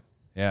 Oh, shit.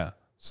 Yeah.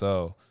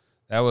 So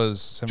that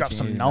was Drop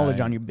some knowledge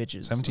on your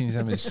bitches.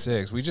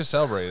 1776. We just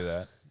celebrated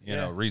that,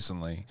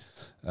 recently.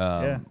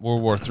 Yeah.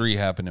 World War III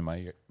happened in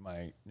my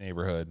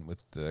neighborhood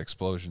with the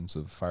explosions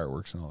of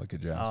fireworks and all that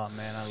good jazz. Oh,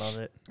 man, I love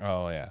it.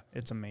 Oh, yeah.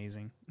 It's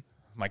amazing.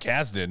 My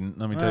cats didn't.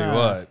 Let me tell you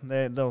what.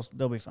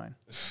 They'll be fine.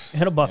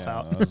 It'll buff Yeah,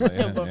 out. I was like,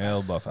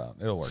 it'll buff out.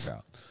 It'll work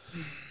out.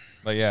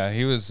 But yeah,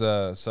 he was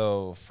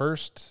so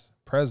first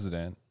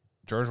president.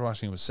 George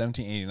Washington was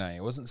 1789.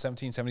 It wasn't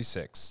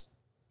 1776.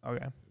 Okay.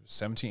 It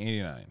was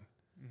 1789.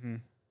 Mm-hmm.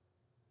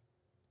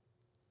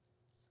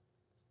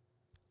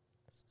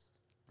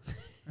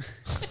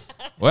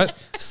 What?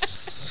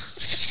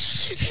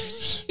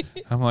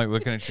 I'm like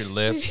looking at your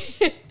lips.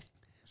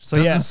 So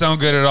Doesn't yeah. sound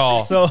good at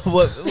all. So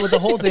with the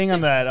whole thing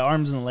on that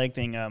arms and leg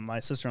thing, my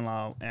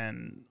sister-in-law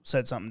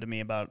said something to me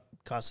about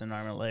costing an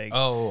arm and a leg.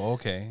 Oh,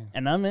 okay.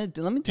 And let me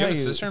Do you tell have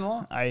you, a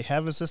sister-in-law? I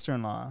have a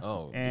sister-in-law.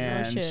 Oh,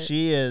 and shit.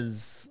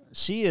 she's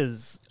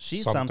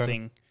something.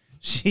 Something.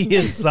 She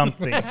is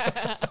something.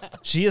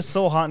 She is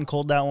so hot and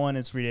cold, that one.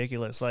 It's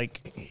ridiculous.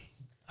 Like,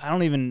 I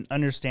don't even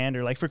understand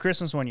her. Like, for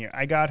Christmas one year,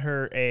 I got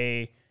her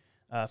a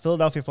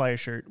Philadelphia Flyers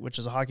shirt, which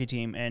is a hockey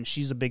team, and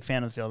she's a big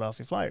fan of the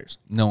Philadelphia Flyers.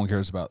 No one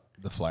cares about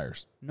the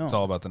Flyers. No. It's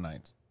all about the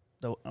Knights.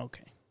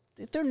 Okay.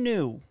 They're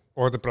new.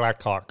 Or the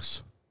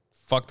Blackhawks.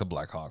 Fuck the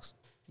Blackhawks.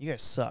 You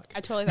guys suck.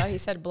 I totally thought he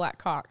said black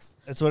cocks.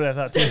 That's what I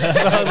thought, too.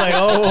 I was like,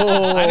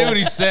 oh. I knew what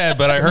he said,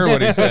 but I heard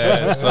what he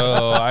said,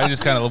 so I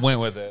just kind of went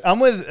with it. I'm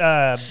with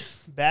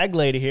Bag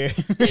Lady here.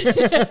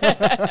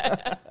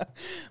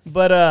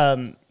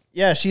 But,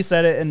 yeah, she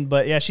said it.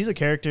 But, yeah, she's a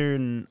character,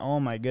 and oh,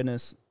 my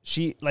goodness.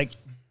 She, like,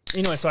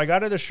 anyway, so I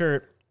got her the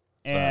shirt.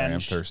 Sorry, And I'm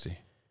thirsty.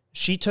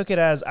 she took it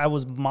as I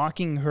was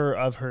mocking her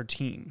of her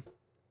team.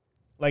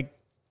 Like,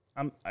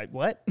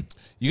 what?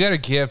 You got a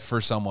gift for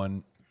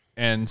someone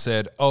and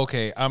said,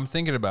 okay, I'm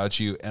thinking about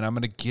you, and I'm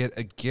going to get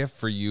a gift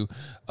for you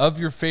of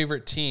your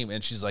favorite team.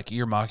 And she's like,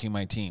 you're mocking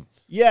my team.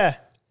 Yeah,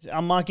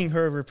 I'm mocking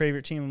her of her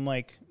favorite team. I'm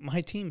like, my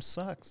team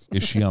sucks.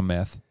 Is she on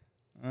meth?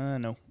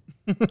 No.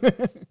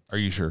 Are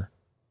you sure?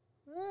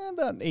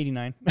 About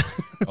 89.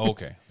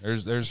 Okay.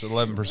 There's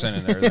 11%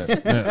 in there.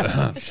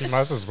 That, She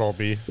might as well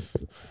be.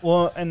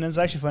 Well, and it's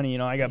actually funny,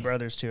 I got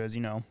brothers too, as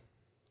you know.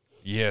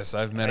 yes,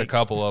 I've met a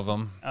couple of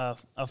them.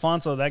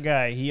 Alfonso, that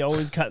guy, he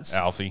always cuts.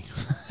 Alfie.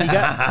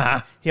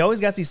 He always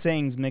got these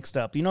sayings mixed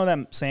up. You know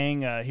that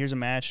saying, here's a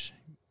match,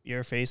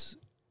 your face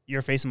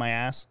in my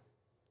ass?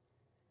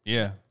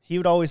 Yeah. He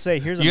would always say,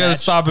 here's a You match. got to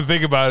stop and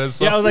think about it.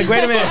 So Yeah, I was like,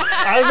 wait a minute.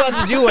 I was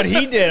about to do what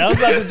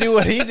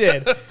he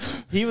did.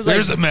 He was like,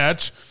 there's a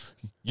match.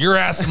 Your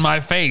ass in my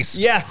face.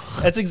 yeah,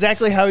 that's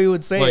exactly how he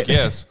would say Like, it.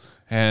 yes.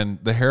 And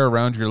the hair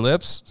around your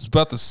lips is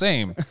about the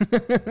same.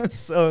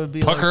 So it'd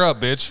be Pucker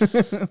up,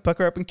 bitch.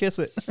 pucker up and kiss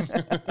it.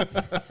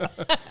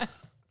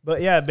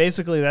 But yeah,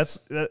 basically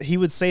he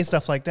would say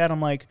stuff like that.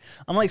 I'm like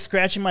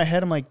scratching my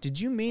head. I'm like, did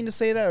you mean to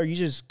say that, or are you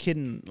just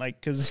kidding? Like,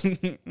 because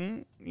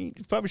you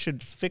probably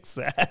should fix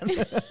that.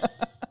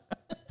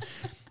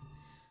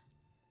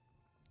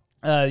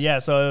 Yeah.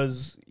 So it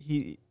was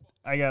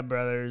I got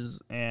brothers,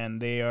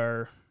 and they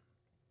are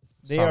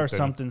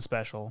something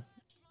special.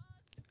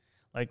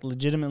 Like,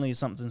 legitimately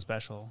something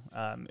special.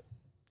 And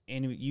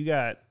you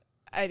got.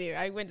 I do.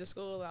 I went to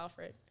school with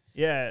Alfred.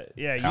 Yeah.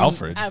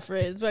 Alfred.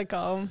 Alfred is what I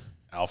call him.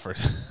 Alfred.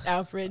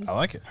 Alfred. I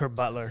like it. Her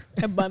butler.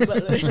 A bun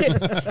butler.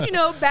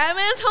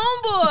 Batman's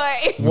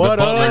homeboy. What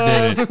the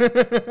butler up? did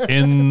it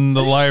in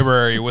the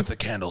library with a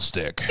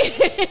candlestick.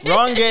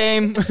 Wrong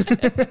game.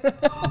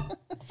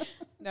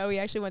 No, we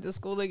actually went to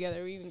school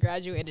together. We even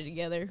graduated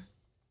together.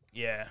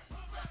 Yeah.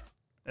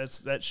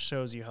 That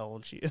shows you how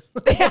old she is.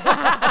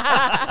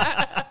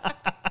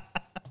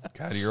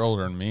 God, you're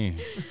older than me.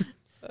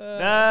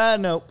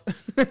 Nope.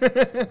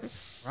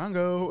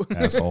 Wrongo.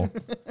 asshole.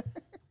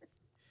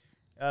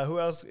 Who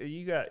else?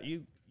 You got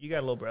a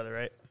little brother,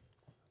 right?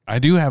 I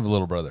do have a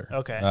little brother.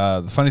 Okay.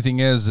 The funny thing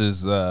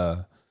is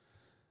oh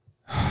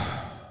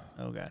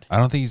God. I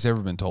don't think he's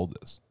ever been told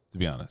this, to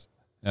be honest.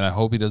 And I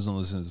hope he doesn't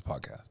listen to this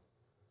podcast.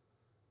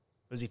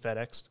 Was he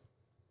FedExed?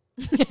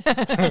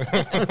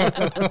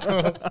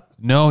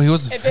 No, he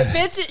wasn't. If it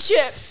fits, it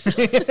ships.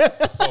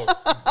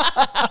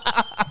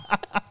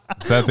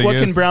 What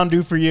can Brown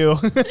do for you?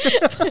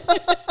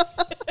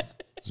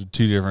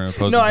 Two different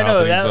opposing. No, I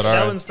know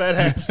that one's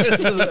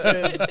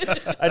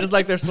FedEx. I just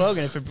like their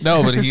slogan.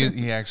 No, but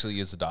he actually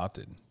is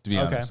adopted, to be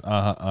honest,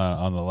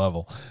 on the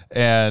level.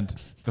 And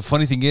the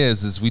funny thing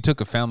is we took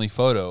a family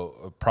photo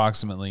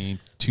approximately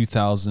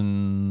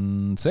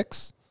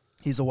 2006.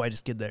 He's the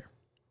whitest kid there,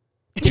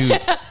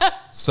 dude.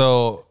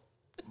 So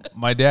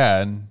my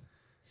dad,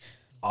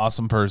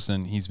 awesome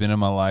person. He's been in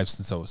my life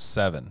since I was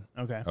 7.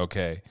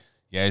 Okay.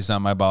 Yeah, he's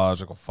not my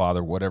biological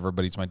father, whatever,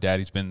 but he's my dad.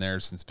 He's been there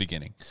since the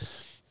beginning.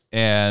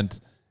 And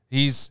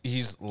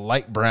he's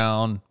light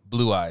brown,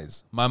 blue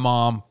eyes. My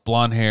mom,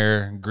 blonde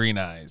hair, green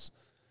eyes.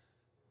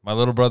 My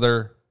little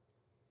brother,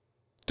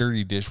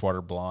 dirty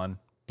dishwater blonde,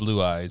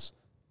 blue eyes.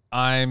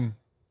 I'm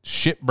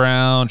shit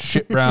brown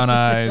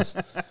eyes.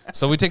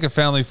 So we take a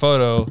family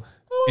photo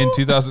in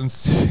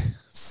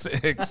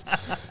 2006,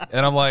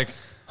 and I'm like,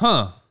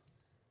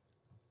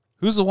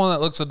 who's the one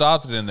that looks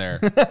adopted in there?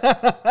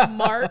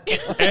 Mark.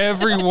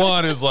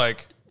 Everyone is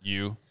like,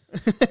 you.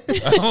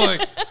 I'm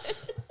like,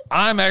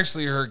 I'm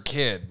actually her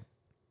kid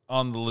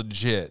on the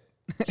legit.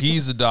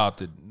 He's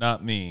adopted,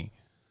 not me.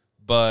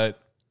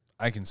 But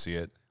I can see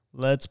it.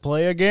 Let's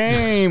play a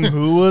game.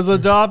 Who was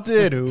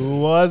adopted? Who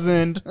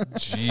wasn't?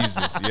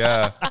 Jesus,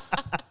 yeah.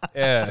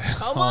 Yeah.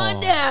 Come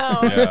on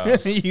down. Yeah.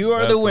 You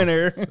are the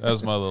winner.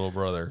 That's my little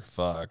brother.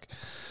 Fuck.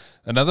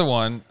 Another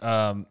one.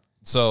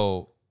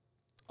 So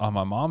on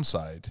my mom's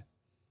side,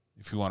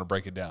 if you want to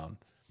break it down,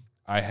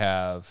 I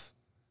have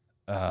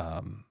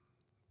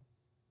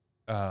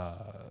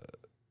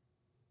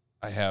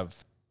I have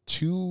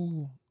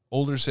 2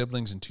 older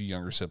siblings and 2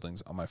 younger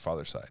siblings on my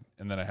father's side.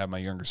 And then I have my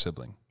younger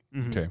sibling.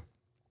 Mm-hmm. Okay.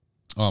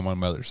 On my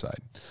mother's side.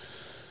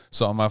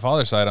 So on my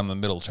father's side, I'm the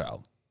middle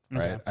child,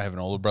 right? Okay. I have an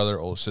older brother,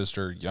 older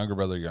sister,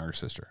 younger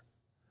sister.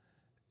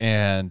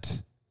 And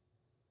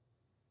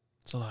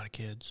it's a lot of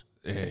kids.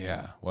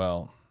 Yeah.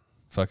 Well,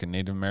 fucking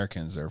Native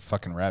Americans, they're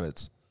fucking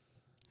rabbits.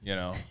 You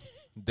know,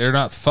 they're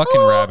not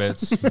fucking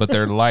rabbits, but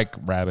they're like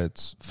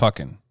rabbits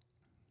fucking.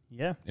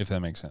 Yeah. If that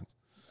makes sense.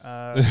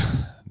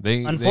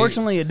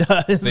 Unfortunately, it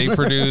does. They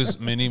produce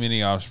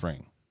many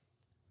offspring.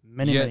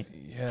 Many.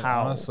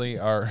 How? Honestly,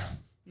 how?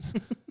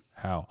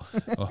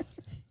 Oh,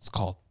 it's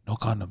called no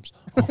condoms.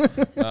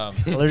 Oh.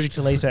 Allergic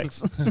to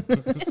latex.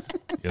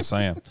 Yes,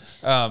 I am.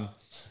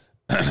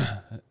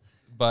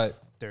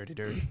 But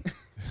dirty.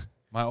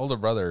 My older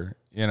brother,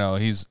 you know,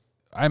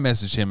 I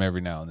message him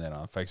every now and then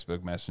on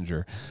Facebook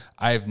Messenger.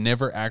 I've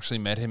never actually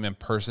met him in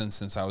person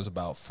since I was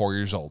about 4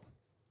 years old.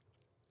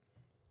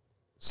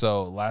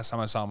 So last time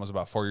I saw him was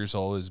about 4 years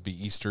old. It would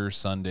be Easter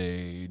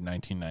Sunday,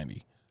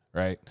 1990,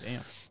 right?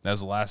 Damn. That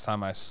was the last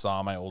time I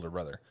saw my older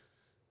brother.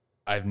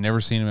 I've never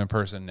seen him in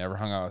person, never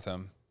hung out with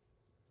him.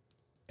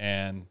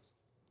 And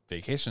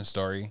vacation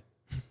story,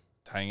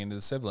 tying into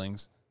the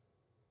siblings,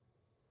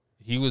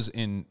 he was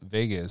in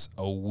Vegas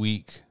a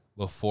week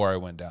before I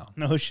went down.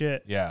 No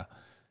shit. Yeah.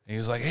 And he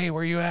was like, hey,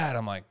 where you at?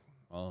 I'm like,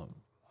 well,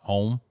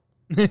 home.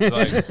 It's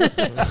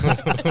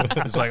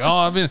like,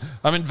 oh,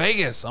 I'm in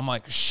Vegas. I'm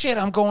like, shit,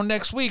 I'm going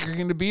next week. Are you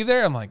going to be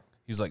there? I'm like,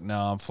 he's like, no,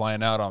 I'm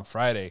flying out on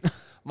Friday.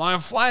 I'm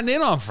flying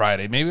in on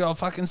Friday. Maybe I'll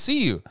fucking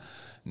see you.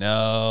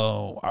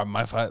 No,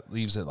 my flight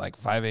leaves at like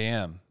 5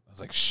 a.m. I was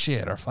like,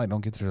 shit, our flight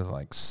don't get there till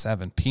like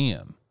 7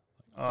 p.m.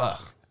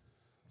 Fuck.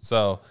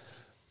 So,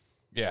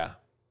 yeah.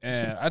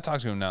 And I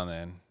talked to him now and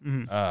then.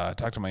 Mm-hmm. I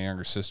talked to my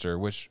younger sister,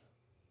 which,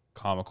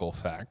 comical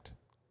fact,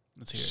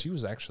 she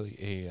was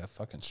actually a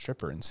fucking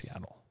stripper in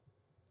Seattle.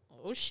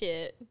 Oh,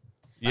 shit.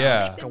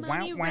 Yeah.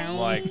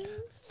 Like,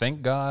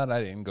 thank God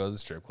I didn't go to the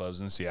strip clubs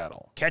in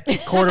Seattle. Catch a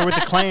quarter with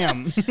a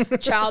clam.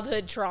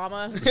 Childhood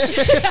trauma.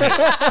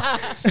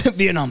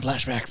 Vietnam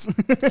flashbacks.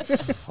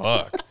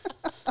 Fuck.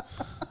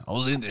 I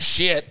was into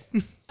shit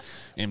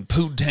in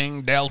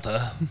Poontang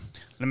Delta.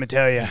 Let me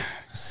tell you,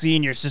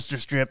 seeing your sister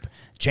strip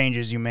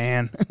changes you,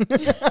 man.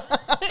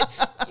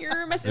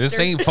 You're my sister. This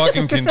ain't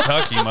fucking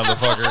Kentucky,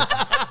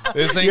 motherfucker.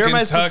 This ain't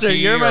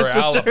Kentucky or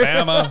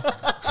Alabama.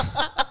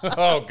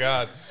 Oh,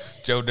 God.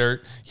 Joe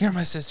Dirt. You're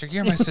my sister.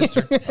 You're my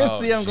sister. Oh,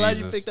 see, I'm glad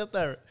you picked up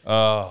that.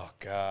 Oh,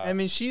 God. I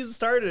mean, she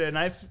started it, and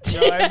I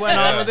went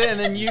on with it, and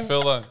then you.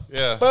 Fill up.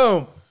 Yeah.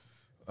 Boom.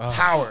 Oh,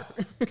 power.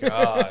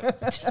 God.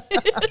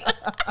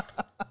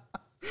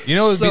 You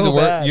know what'd be the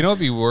worst? You know what'd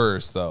be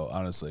worse, though,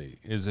 honestly,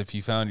 is if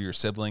you found your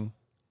sibling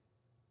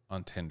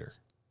on Tinder.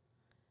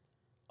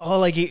 Oh,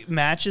 like it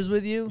matches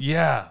with you?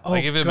 Yeah. Oh,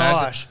 like if it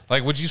matches.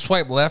 Like, would you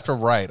swipe left or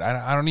right?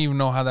 I don't even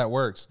know how that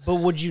works. But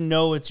would you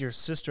know it's your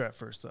sister at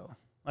first, though?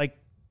 Like,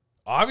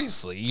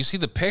 obviously, you see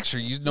the picture,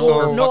 you know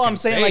her no, fucking I'm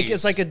saying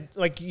face. like it's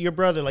like your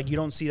brother. Like you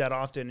don't see that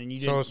often, and you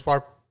didn't. So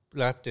swipe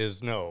left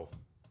is no.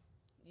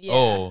 Yeah.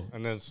 Oh,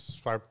 and then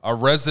swipe. a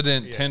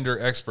resident Tinder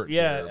expert.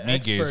 Yeah, here,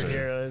 Meat Gazer.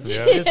 here.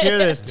 Let's hear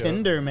this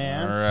Tinder,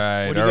 man. All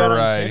right, What do you got on all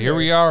right. Tinder? Here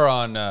we are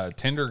on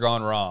Tinder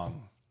Gone Wrong.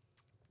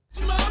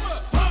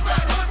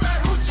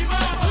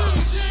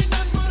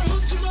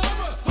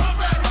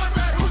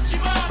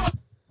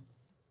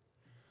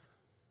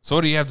 So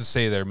what do you have to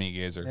say there, Meat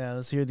Gazer? Yeah,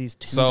 let's hear these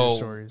Tinder So,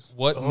 stories.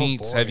 what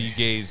meats boy. have you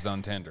gazed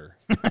on Tinder?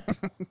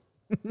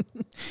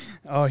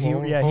 Oh, he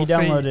Hopefully-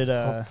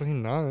 downloaded Hopefully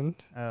none.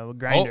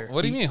 Grinder. Oh,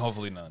 what do you mean?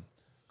 Hopefully none.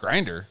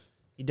 Grinder.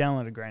 He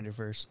downloaded Grinder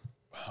first.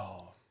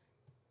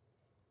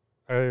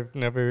 I've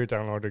never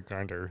downloaded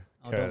Grinder.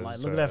 Oh, don't lie.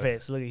 Look at that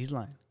face. Look, he's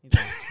lying.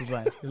 He's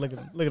lying. Look at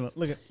him. Look at him.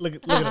 Look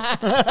at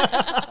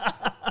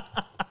him.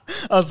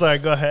 Oh, sorry.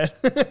 Go ahead.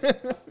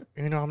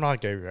 You know, I'm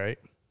not gay, right?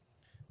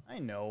 I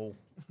know.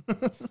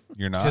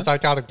 You're Because not? I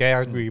got a gay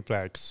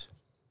reflex.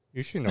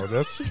 You should know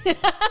this.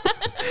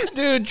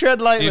 Dude,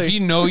 tread lightly. If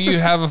you know you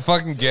have a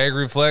fucking gag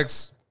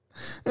reflex,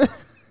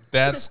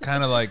 that's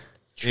kind of like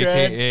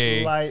tread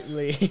AKA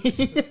lightly.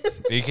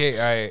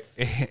 AKA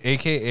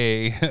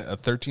a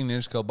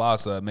 13-inch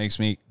kielbasa makes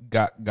me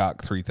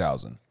gok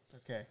 3000.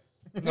 Okay.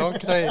 No,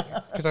 could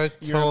I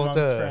You're tell amongst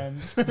the...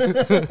 friends.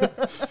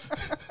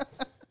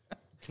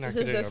 Can I This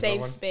get is a another safe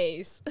one?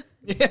 space.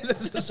 Yeah,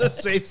 this is a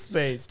safe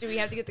space. Do we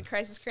have to get the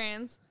crisis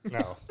crayons?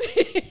 No.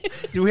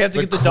 Do we have to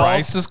The get the doll?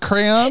 crisis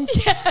crayons?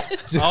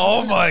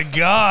 Oh my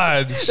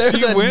god. There's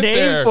She a went name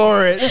there.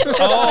 for it.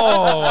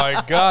 Oh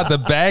my god, the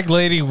bag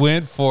lady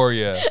went for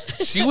you.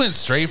 She went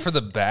straight for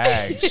the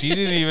bag. She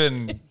didn't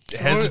even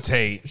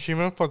hesitate. She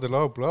went for the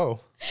low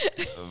blow.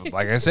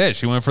 Like I said,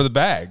 she went for the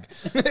bag.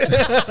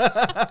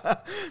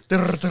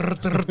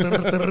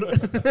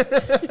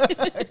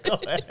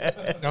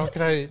 Now,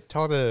 can I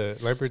tell the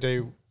Labor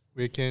Day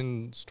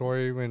weekend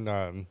story when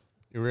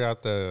you were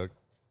at the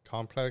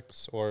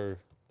complex or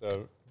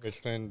the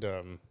Richland?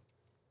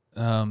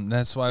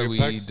 That's why we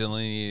Duplex?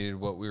 delineated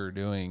what we were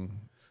doing,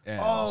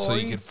 and so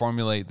you could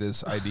formulate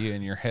this idea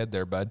in your head,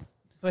 there, bud.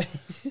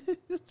 This is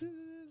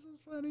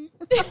funny.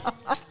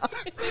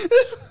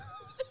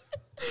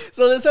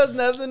 So this has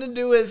nothing to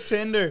do with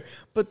Tinder,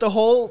 but the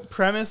whole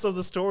premise of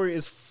the story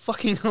is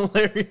fucking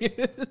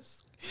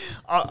hilarious.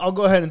 I'll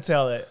go ahead and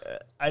tell it.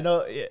 I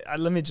know.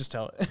 Let me just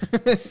tell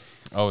it.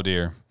 Oh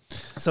dear,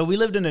 So we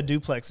lived in a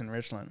duplex in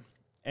Richland,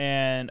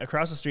 and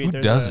across the street who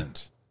there's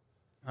doesn't?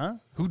 Huh?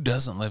 Who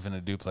doesn't live in a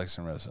duplex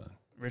in Richland?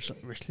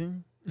 Richland.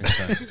 Richland.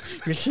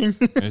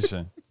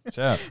 Richland. Shut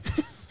up.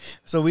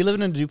 So we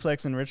lived in a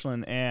duplex in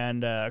Richland,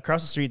 and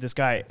across the street, this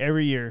guy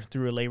every year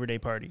threw a Labor Day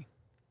party.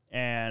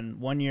 And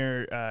one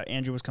year,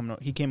 Andrew was coming.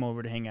 He came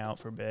over to hang out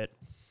for a bit,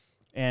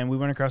 and we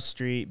went across the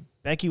street.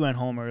 Becky went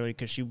home early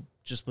because she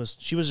was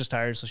just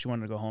tired, so she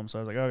wanted to go home. So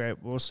I was like, okay,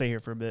 we'll stay here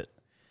for a bit.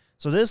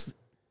 So this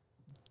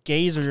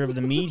gazer of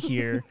the meat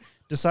here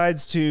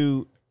decides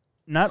to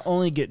not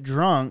only get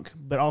drunk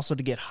but also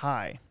to get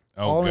high,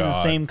 all in the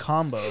God. same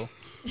combo.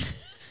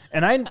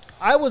 And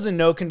I was in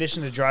no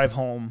condition to drive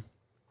home.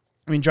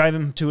 I mean, drive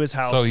him to his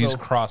house. So he's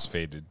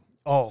crossfaded.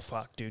 Oh,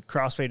 fuck, dude.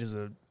 Crossfade is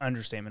an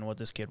understatement of what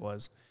this kid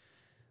was.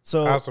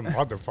 So As a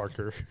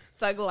motherfucker.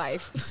 Thug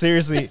life.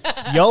 seriously,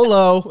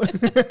 YOLO.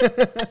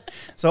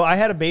 So I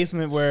had a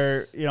basement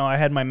where, I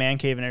had my man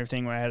cave and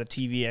everything, where I had a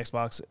TV,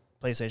 Xbox,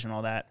 PlayStation,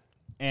 all that.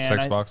 And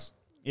Sex box.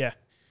 Yeah.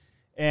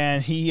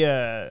 And he,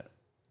 and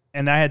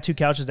I had 2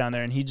 couches down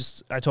there, and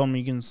I told him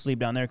you can sleep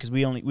down there because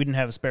we didn't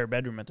have a spare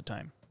bedroom at the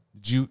time.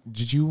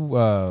 Did you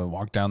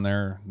walk down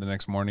there the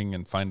next morning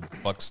and find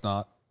buck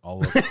snot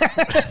all up,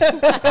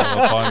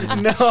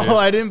 on No, shit?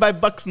 I didn't buy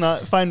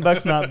find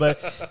Bucksnot, but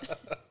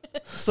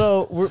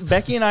so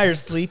Becky and I are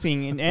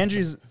sleeping, and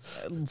Andrew's,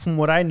 from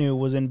what I knew,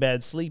 was in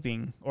bed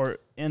sleeping or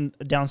in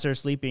downstairs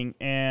sleeping,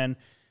 and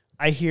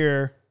I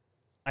hear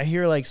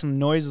like some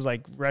noises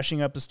like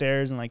rushing up the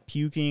stairs and like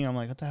puking. I'm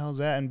like, what the hell is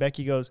that? And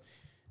Becky goes,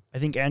 I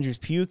think Andrew's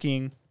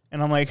puking,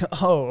 and I'm like,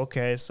 oh,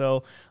 okay,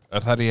 so. I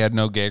thought he had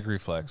no gag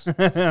reflex. I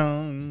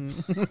don't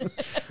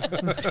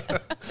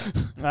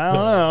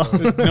know.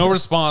 No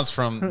response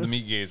from the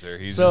meat gazer.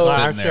 He's So- just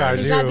sitting there.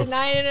 Actually, He's I not do.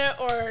 denying it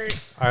or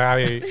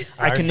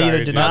I can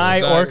neither deny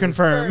Not or deny.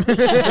 confirm.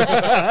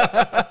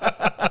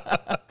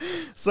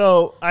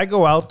 So I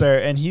go out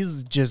there and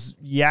he's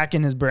just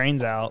yakking his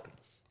brains out.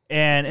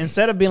 And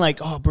instead of being like,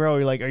 oh, bro,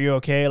 you're like, are you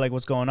okay? Like,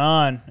 what's going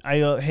on? I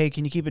go, hey,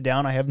 can you keep it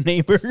down? I have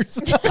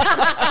neighbors.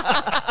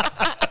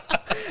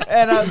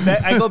 And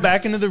I go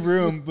back into the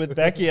room with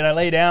Becky and I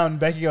lay down.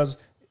 Becky goes,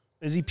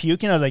 is he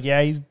puking? I was like,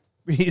 yeah, he's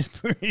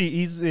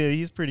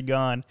pretty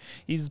gone.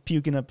 He's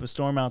puking up a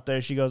storm out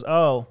there. She goes,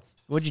 oh,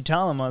 what'd you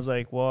tell him? I was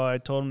like, well, I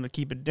told him to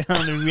keep it down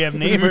and we have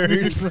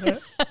neighbors.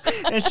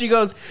 And she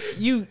goes,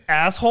 you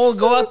asshole,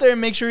 go out there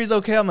and make sure he's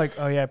okay. I'm like,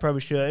 oh yeah, I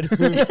probably should.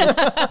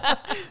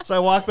 So I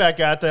walk back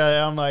out there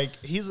and I'm like,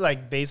 he's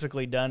like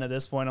basically done at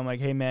this point. I'm like,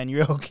 hey man,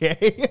 you're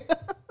okay.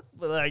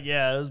 But like,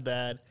 yeah, it was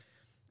bad.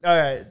 All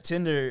right,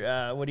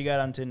 Tinder. What do you got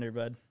on Tinder,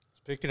 bud?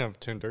 Speaking of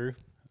Tinder,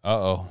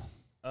 Uh-oh.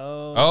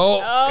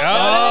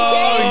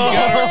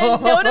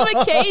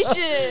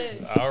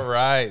 Notification. All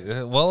right.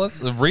 Well, let's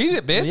read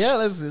it, bitch. Yeah,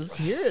 let's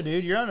hear it,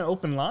 dude. You're on an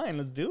open line.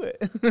 Let's do it.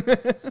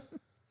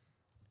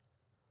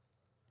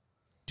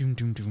 Doom,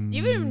 doom, doom.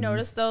 You even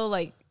noticed though,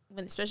 like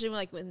especially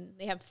when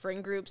they have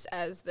friend groups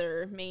as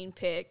their main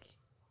pick,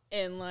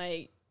 and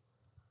like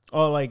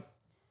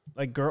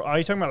girl. Are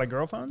you talking about like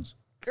girl phones?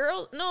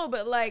 No,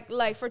 but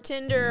like for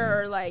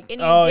Tinder or like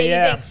any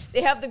dating thing,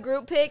 they have the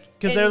group pick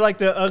because they're like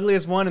the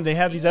ugliest one, and they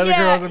have these other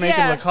girls that make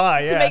them look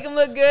high. To make them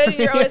look good, and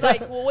you're always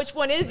like, well, which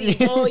one is he?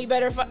 Oh, you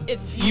better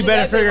you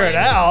better figure it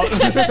out.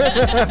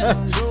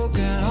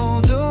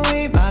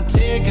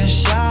 Take a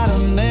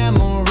shot of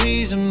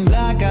memories and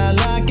black out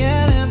like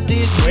an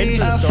empty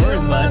street. Wait for the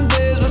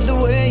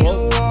stories,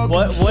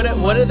 bud.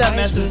 What did that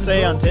message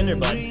say on Tinder,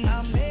 bud?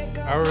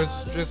 I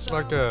was just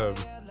like a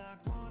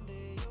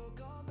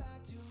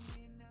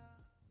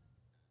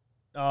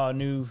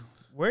new.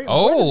 Where?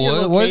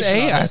 What?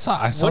 Hey, I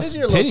saw. What is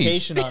your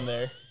location on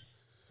there?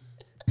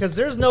 Because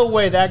there's no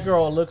way that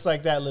girl looks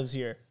like that lives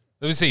here.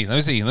 Let me see.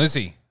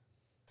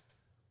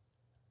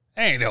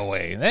 Ain't no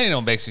way. That ain't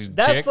no Mexican chick.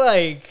 That's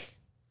like.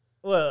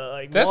 Well,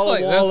 like Walla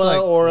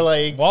Walla or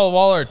like Walla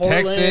Walla or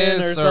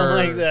Texas or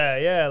something like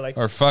that. Yeah, like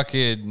or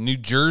fucking New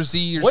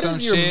Jersey or what some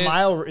is your shit.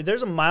 Mile?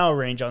 There's a mile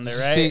range on there,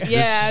 right?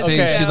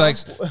 She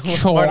likes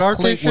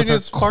chocolate with her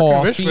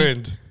coffee.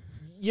 Richland.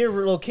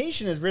 Your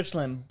location is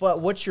Richland,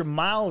 but what's your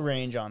mile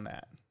range on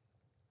that?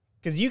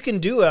 Because you can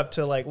do up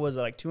to like, was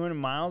it like 200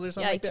 miles or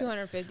something? Yeah, like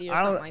 250 or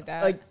something like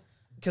that. Like,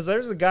 because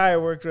there's a guy I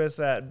worked with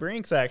at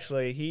Brinks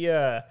actually. He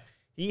had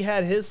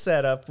his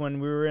setup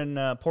when we were in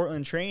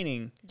Portland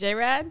training.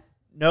 J-Rad?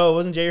 No, it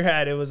wasn't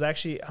J-Rad. It was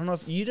actually, I don't know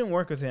if you didn't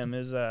work with him.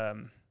 His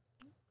name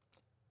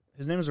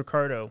is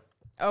Ricardo.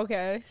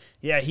 Okay.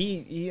 Yeah,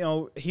 he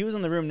was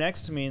in the room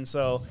next to me, and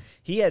so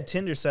he had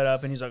Tinder set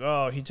up, and he's like,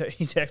 he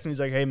texted me, he's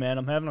like, hey man,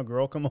 I'm having a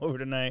girl come over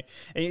tonight,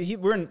 and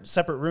we're in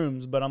separate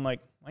rooms, but I'm like,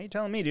 why are you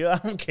telling me, dude? I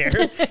don't care.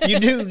 You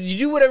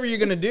do whatever you're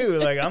gonna do.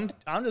 Like I'm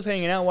just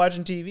hanging out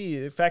watching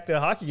TV. In fact,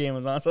 the hockey game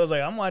was on, so I was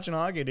like, I'm watching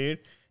hockey, dude.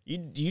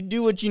 You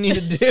do what you need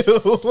to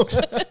do.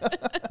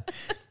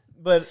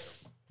 But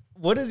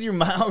what is your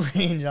mile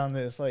range on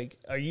this? Like,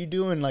 are you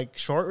doing like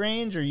short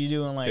range, or are you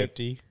doing like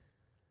 50?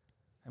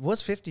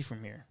 What's 50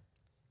 from here?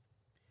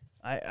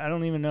 I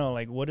don't even know.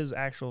 Like, what is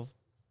actual?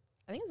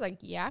 I think it's like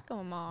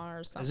Yakima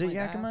or something. Is it like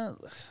Yakima?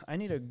 That. I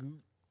need to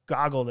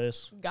goggle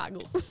this.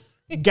 Goggle.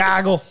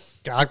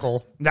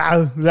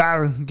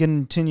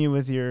 Continue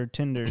with your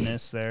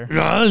tenderness there.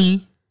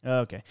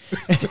 Okay.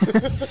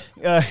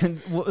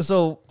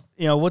 So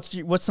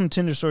what's some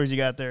Tinder stories you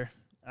got there,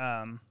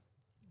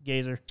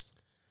 Gazer?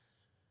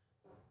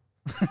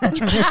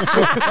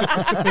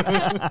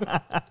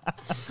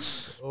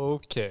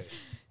 Okay.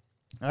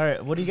 All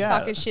right, what do you got?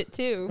 Talking shit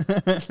too.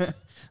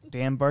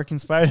 Damn barking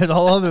spiders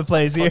all over the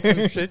place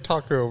here. Shit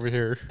talker over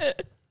here.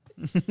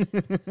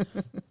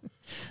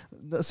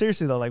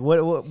 Seriously though, like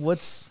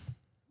what's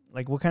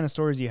like what kind of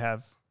stories do you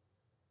have?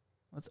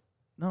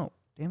 No,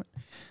 damn it.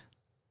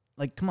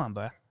 Like, come on,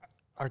 bud.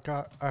 I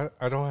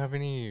don't have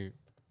any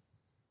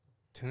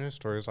Tinder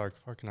stories like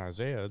fucking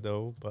Isaiah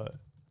though, but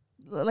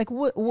like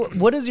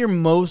what is your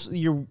most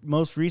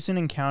recent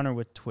encounter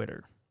with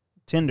Twitter?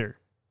 Tinder.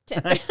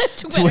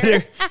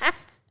 Twitter.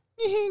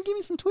 Give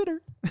me some Twitter.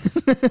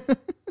 Twitter.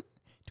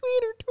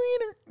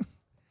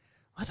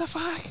 What the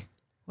fuck?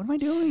 What am I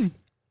doing?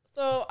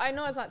 So I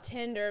know it's not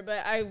Tinder,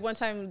 but I one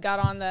time got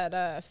on that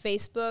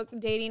Facebook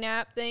dating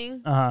app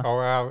thing. Uh-huh.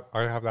 Oh,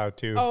 I have that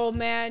too. Oh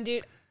man,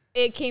 dude.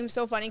 It came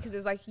so funny because it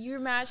was like, you're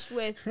matched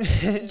with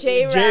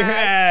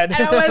J-Rad. And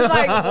I was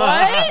like,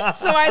 what?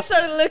 So I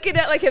started looking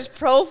at like his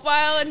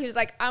profile, and he was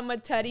like, I'm a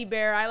teddy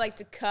bear. I like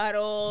to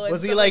cuddle.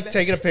 Was he like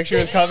taking a picture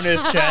of covering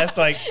his chest?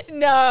 Like,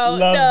 no.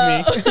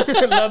 Me.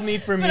 Love me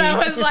for me. But I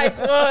was like,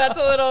 whoa, that's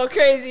a little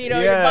crazy.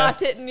 Your boss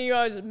hitting you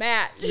on a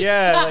match.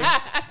 Yeah.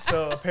 Like,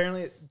 so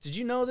apparently, did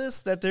you know this?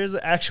 That there's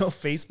an actual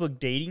Facebook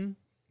dating?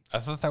 I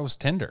thought that was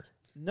Tinder.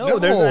 No,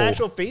 there's an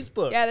actual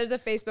Facebook. Yeah, there's a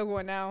Facebook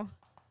one now.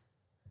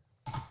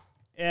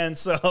 And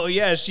so,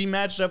 yeah, she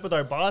matched up with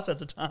our boss at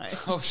the time.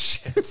 Oh,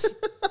 shit. It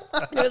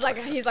was like,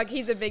 he's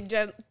a big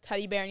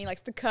teddy bear, and he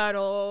likes to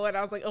cuddle. And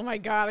I was like, oh, my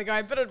God,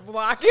 I better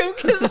block him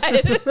because I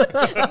didn't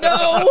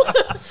know.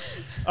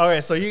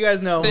 Okay, so you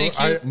guys know. Thank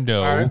you.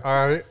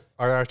 I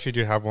actually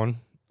do have one.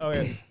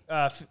 Okay.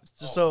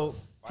 So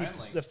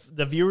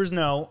the viewers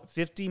know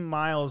 50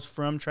 miles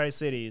from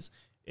Tri-Cities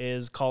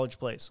is College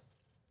Place.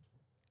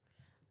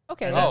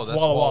 Okay. That's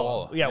Walla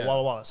Walla. Yeah,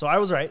 Walla Walla. So I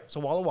was right. So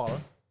Walla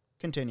Walla.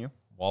 Continue.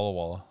 Walla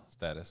Walla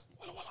status.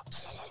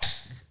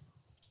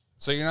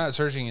 So you're not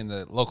searching in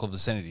the local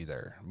vicinity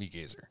there, Meat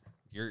Gazer.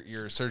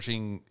 You're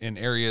searching in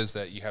areas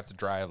that you have to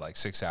drive like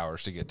 6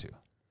 hours to get to.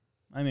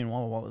 I mean,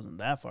 Walla Walla isn't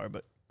that far,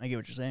 but I get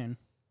what you're saying.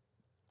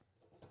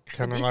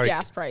 Kind of like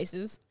gas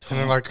prices.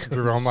 Kind of like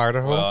Jerome,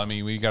 Idaho. Well, I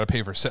mean, we got to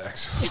pay for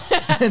sex.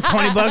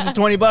 $20 is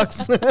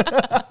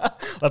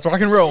 $20. Let's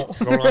rock and roll.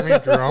 Well, I mean,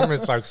 Jerome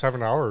is like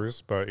 7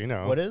 hours, but you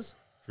know. What is?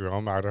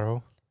 Jerome,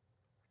 Idaho.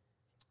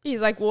 He's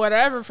like,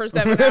 whatever for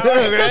 7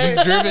 hours.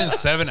 She's driven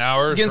 7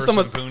 hours for some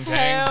poontang.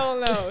 Hell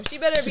no. She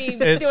better be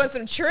doing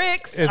some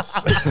tricks.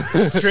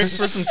 Tricks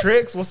for some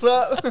tricks. What's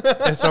up?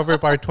 It's over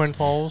by Twin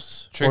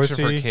Falls. Tricks are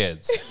for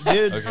kids.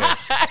 Dude. Okay.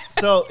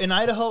 So in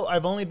Idaho,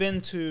 I've only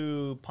been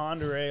to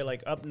Pend Oreille,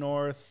 like up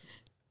north,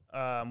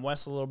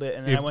 west a little bit,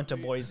 and then I went to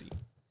Boise.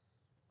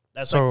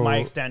 That's like my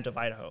extent of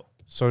Idaho.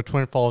 So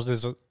Twin Falls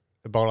is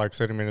about like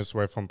 30 minutes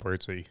away from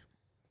Boise.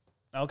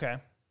 Okay.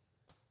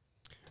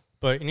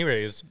 But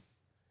anyways,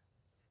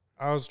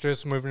 I was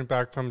just moving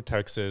back from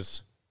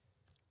Texas.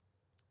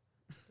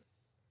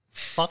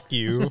 Fuck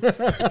you.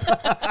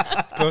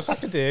 Go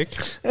suck a dick.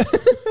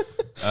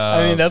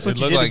 I mean, that's what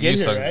you did like to get you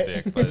here, sucked right?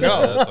 a dick, but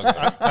that's okay.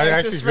 I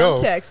Texas actually go.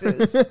 from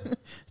Texas.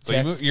 So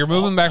you're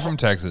moving back from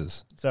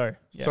Texas Sorry.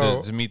 Yeah.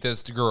 So- to meet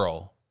this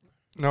girl.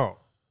 No.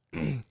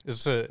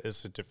 It's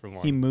a different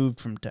one. He moved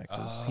from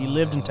Texas. He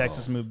lived in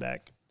Texas, moved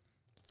back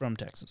from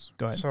Texas.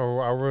 Go ahead. So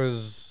I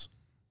was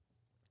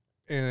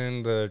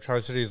in the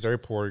Tri-Cities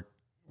airport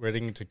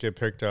waiting to get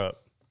picked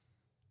up.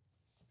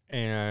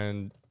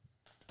 And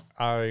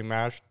I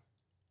matched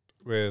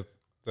with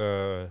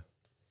the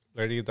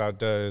lady that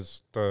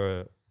does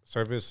the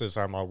services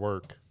at my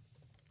work.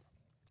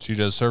 She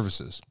does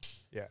services.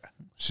 Yeah.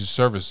 She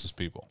services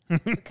people.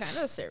 What kind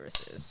of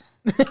services?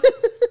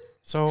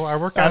 So I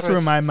work That's at where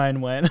my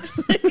mind went.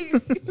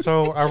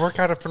 I work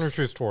at a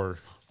furniture store.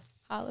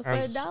 Holla for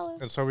And,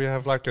 $1. and so we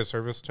have like a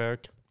service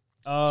tech.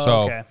 Oh,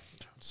 So- okay.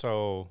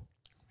 So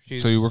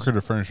she's So you work at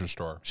a furniture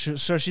store.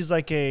 So she's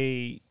like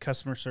a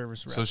customer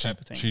service rep So type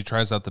of thing. she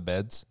tries out the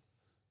beds.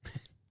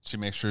 She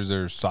makes sure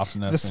they're soft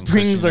enough. The and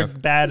springs cushy are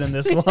enough. bad in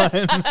this one.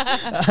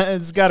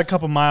 It's got a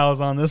couple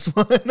miles on this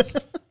one.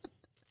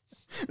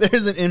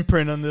 There's an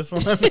imprint on this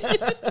one. I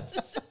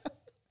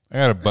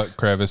got a butt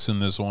crevice in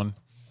this one.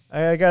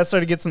 I got to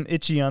start to get some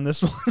itchy on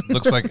this one.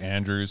 Looks like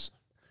Andrew's.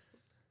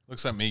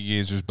 Looks like Meat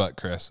Gazer's butt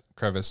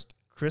crevice.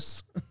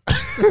 Chris.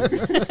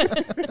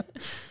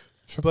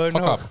 But Fuck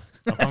no. up.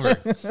 I'm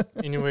hungry.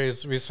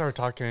 Anyways, we started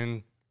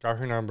talking, got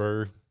her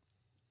number,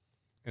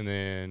 and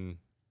then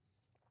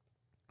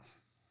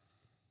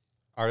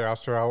I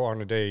asked her out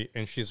on a date,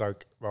 and she's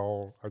like,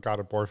 well, I got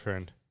a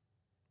boyfriend.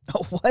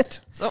 Oh,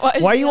 what? So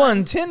Why are you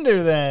on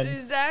Tinder then?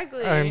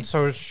 Exactly. And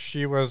so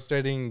she was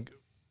dating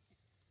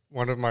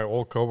one of my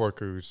old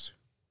coworkers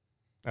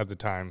at the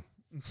time.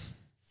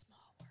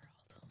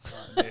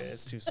 Yeah,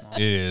 it's too small.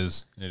 It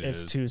is.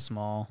 It's too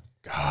small.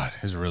 God,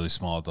 it's really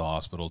small at the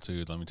hospital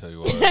too. Let me tell you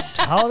what.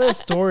 Tell that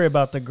story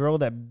about the girl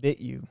that bit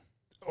you.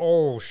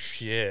 Oh,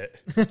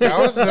 shit. That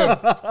was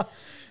a...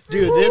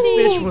 Dude, this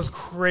bitch was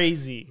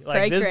crazy.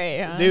 Like this,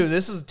 Cray-cray, huh? dude,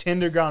 this is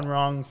Tinder gone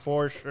wrong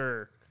for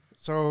sure.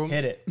 So,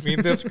 Hit it. me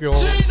and this girl...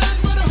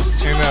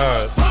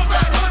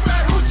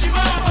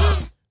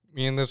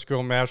 me and this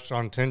girl matched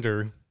on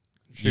Tinder.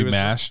 You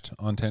mashed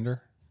on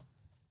Tinder?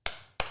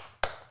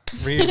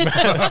 We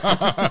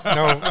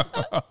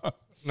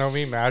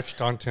we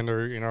matched on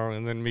Tinder,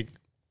 and then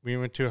we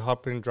went to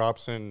Hop and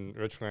Drops in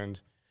Richland,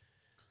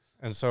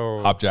 and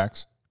so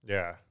Hopjacks?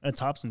 yeah, It's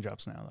hops and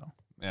drops now, though.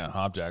 Yeah,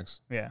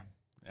 Hopjacks. Yeah.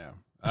 Yeah.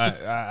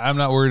 I'm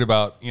not worried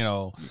about,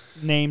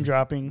 Name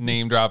dropping.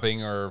 name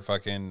dropping or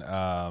fucking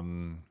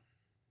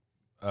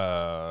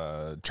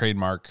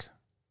trademark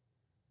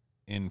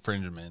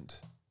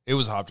infringement. It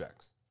was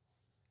Hopjacks.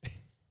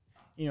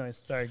 Anyways,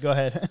 sorry. Go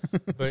ahead.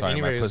 but Sorry,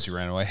 anyways, my pussy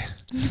ran away.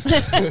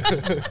 They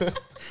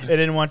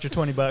didn't want your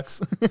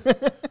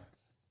 $20.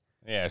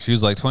 Yeah, she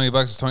was like,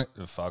 $20 is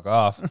 20. Fuck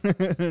off.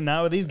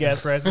 Not with these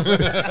gas prices.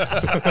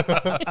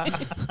 I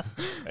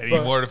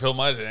need more to fill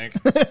my tank.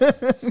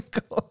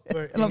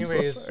 but And I'm so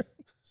anyways, sorry.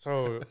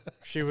 so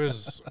she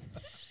was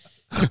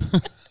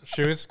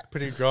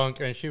pretty drunk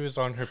and she was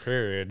on her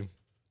period,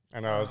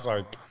 and I was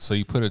like, So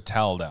you put a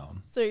towel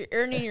down. So you're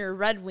earning your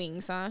Red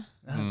Wings, huh?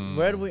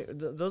 Where do we?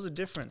 Those are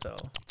different, though.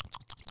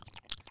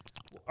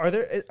 Are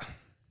there?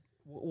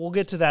 We'll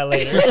get to that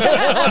later.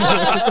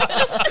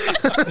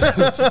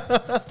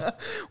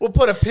 We'll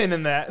put a pin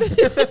in that.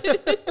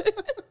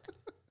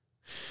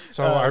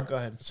 so go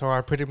ahead. So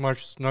I pretty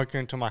much snuck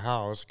into my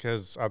house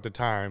because at the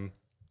time,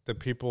 the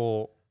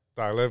people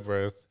that I lived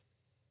with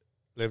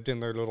lived in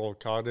their little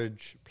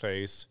cottage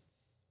place,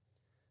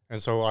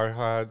 and so I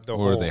had the Or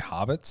whole. were they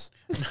hobbits?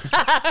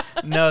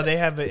 No, they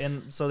have it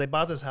in. So they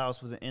bought this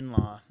house with an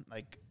in-law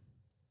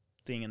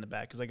thing in the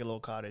back. It's like a little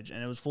cottage,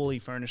 and it was fully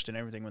furnished and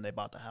everything when they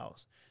bought the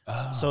house.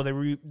 So they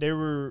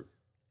were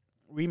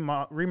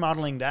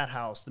remodeling that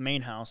house, the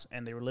main house,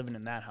 and they were living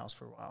in that house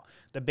for a while.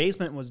 The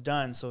basement was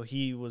done, so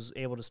he was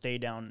able to stay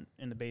down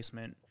in the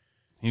basement.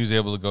 He was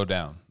able to go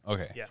down.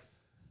 Okay. Yeah.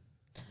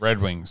 Red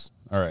Wings.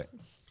 All right.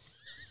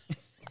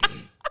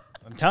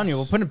 I'm telling you,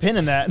 we'll put a pin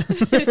in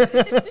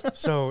that.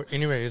 So,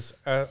 anyways,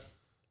 at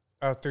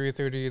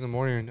 3:30 in the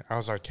morning, I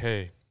was like,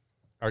 "Hey,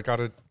 I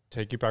gotta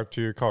take you back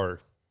to your car."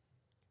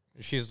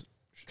 Because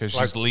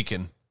She's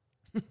leaking.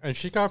 and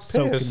she got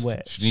Soaking pissed,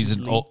 wet. She needs She's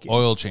an leaking.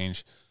 oil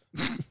change.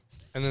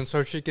 and then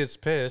so she gets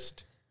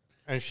pissed,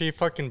 and she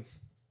fucking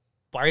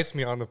bites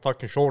me on the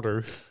fucking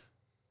shoulder.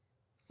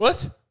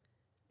 What?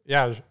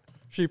 Yeah,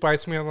 she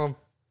bites me on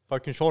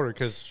fucking shoulder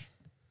because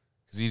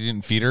you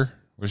didn't feed her.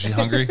 Was she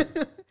hungry?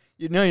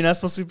 You're not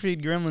supposed to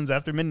feed gremlins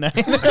after midnight.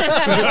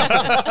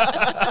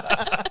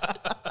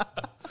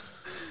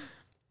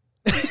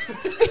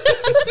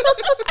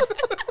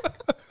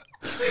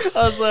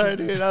 I'm sorry,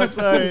 dude. I'm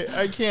sorry.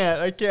 I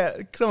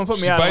can't. Someone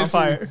put me out on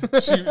fire.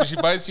 She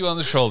bites you on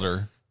the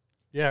shoulder.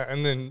 Yeah,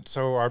 and then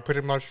so I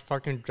pretty much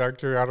fucking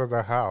dragged her out of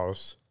the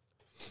house.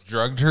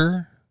 Drugged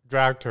her?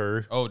 Dragged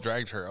her. Oh,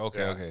 dragged her.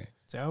 Okay, okay.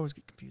 See, I always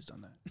get confused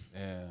on that.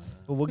 Yeah.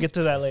 But we'll get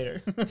to that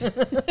later.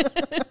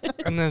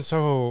 And then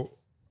so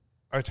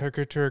I took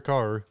her to her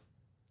car,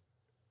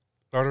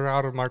 let her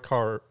out of my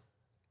car.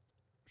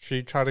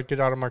 She tried to get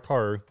out of my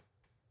car.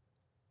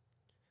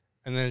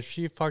 And then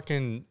she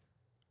fucking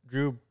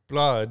drew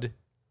blood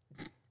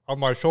on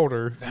my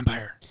shoulder.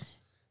 Vampire.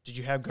 Did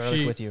you have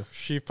garlic with you?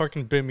 She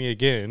fucking bit me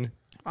again.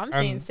 I'm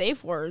saying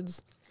safe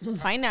words.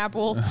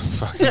 Pineapple.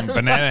 Fucking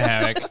banana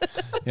hammock.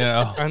 You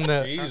know. And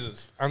the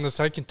Jesus. And the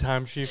second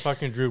time she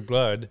fucking drew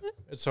blood.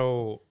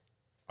 So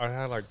I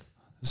had like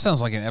This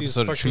sounds like an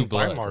episode of True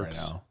Blood right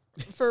marks. now.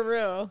 For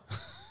real.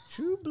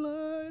 True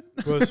blood.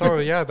 Well,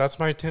 sorry, yeah, that's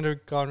my Tinder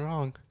gone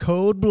wrong.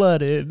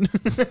 Cold-blooded.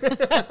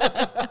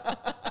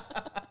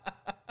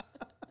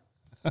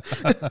 I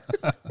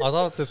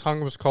thought the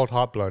song was called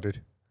Hot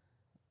Blooded.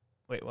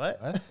 Wait,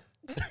 what? What?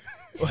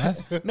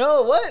 What?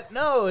 No, what?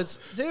 No, it's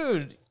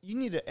dude. You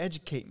need to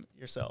educate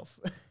yourself.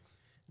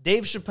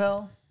 Dave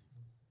Chappelle.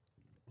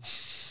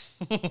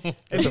 What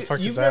the fuck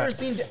You've is never that?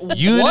 seen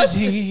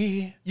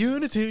Unity.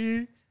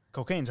 Unity.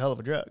 Cocaine's a hell of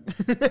a drug.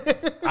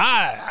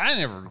 I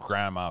never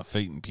grind my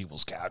feet in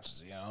people's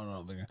couches. You know, I don't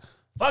know.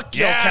 Fuck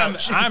your Yeah,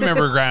 couch. I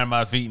remember grinding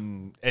my feet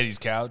in Eddie's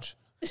couch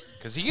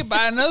because he could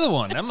buy another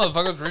one. That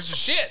motherfucker's rich as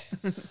shit.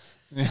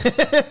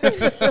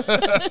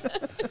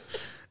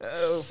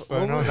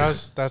 But no,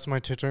 that's my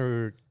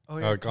Tinder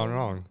gone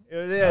wrong.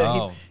 Yeah,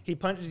 Oh. he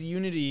punches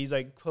Unity. He's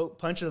like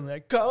punches him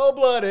like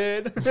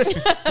cold-blooded.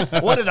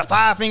 What did the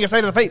 5 finger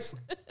say to the face?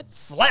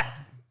 Slap.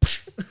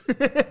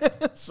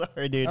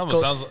 Sorry, dude.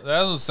 That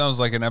almost sounds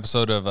like an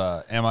episode of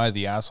Am I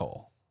the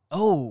Asshole?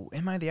 Oh,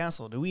 am I the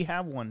asshole? Do we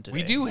have one today?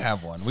 We do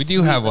have one. We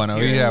do have one. let's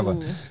We hear it. have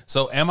one.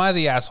 So, am I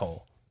the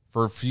asshole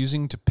for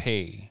refusing to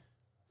pay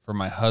for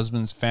my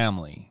husband's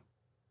family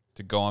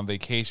to go on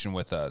vacation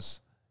with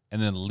us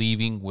and then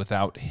leaving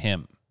without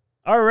him?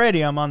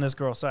 Already, I'm on this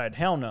girl's side.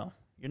 Hell no.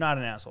 You're not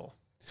an asshole.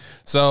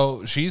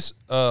 So, she's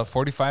a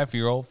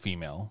 45-year-old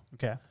female.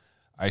 Okay.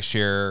 I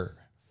share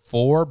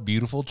 4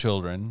 beautiful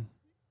children,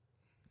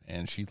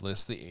 and she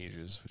lists the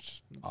ages,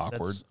 which is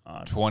awkward. That's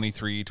odd.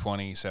 23,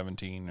 20,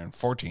 17, and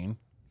 14.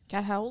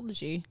 God, how old is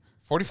she?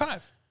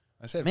 45.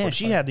 I said Man, 45.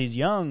 she had these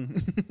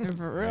young.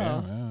 For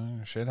real.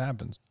 Yeah, shit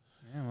happens.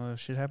 Yeah, well,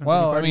 shit happens.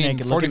 Well, when I you mean, party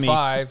naked. Look at me.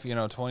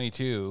 45,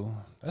 22,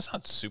 that's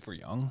not super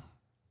young.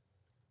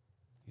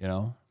 You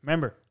know?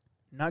 Remember,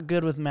 not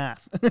good with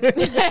math.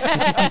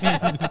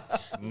 I'm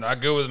not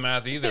good with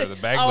math either. The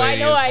bag Oh, I lady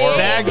know is I am. horrible.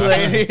 Bag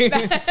lady.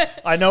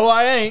 I know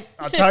I ain't.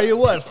 I'll tell you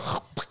what.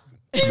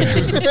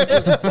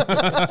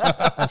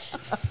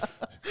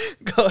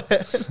 Go ahead.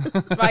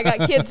 That's what I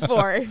got kids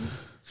for.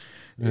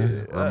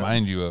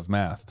 Remind you of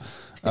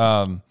math.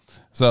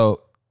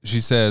 So she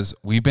says,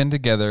 we've been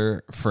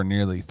together for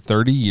nearly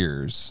 30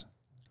 years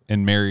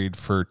and married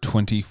for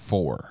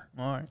 24.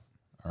 All right.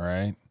 All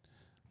right.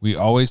 We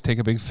always take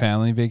a big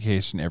family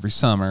vacation every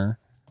summer.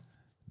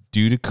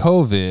 Due to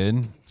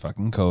COVID,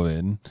 fucking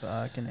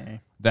Fucking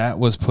A. that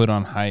was put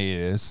on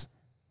hiatus.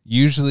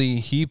 Usually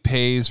he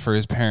pays for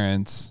his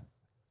parents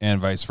and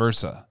vice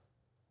versa.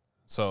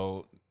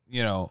 So,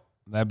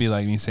 that'd be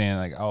like me saying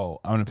like,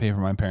 oh, I'm going to pay for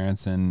my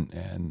parents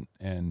and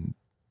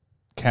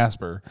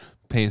Casper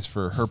pays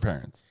for her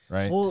parents,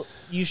 right? Well,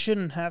 you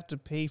shouldn't have to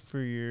pay for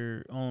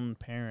your own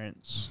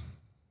parents.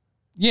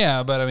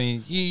 Yeah, but I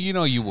mean,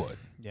 you would.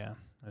 Yeah.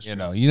 That's You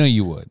true. know,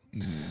 you would.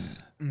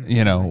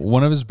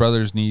 One of his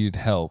brothers needed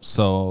help,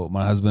 so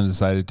my husband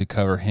decided to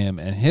cover him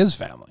and his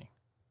family.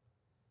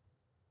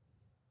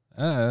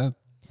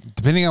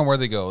 Depending on where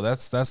they go,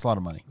 that's a lot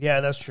of money.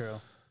 Yeah, that's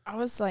true. I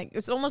was like,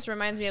 it almost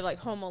reminds me of like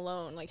Home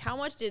Alone. Like, how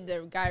much did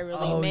the guy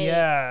really make?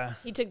 Yeah.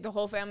 He took the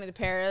whole family to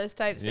Paris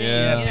type thing.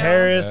 Yeah. you know?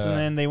 Paris, Yeah. and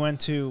then they went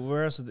to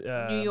where else?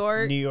 New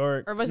York? New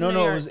York. Or was it no, New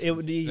no, York? it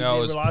was they No, it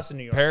were was lost in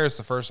New York. Paris,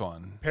 the first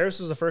one. Paris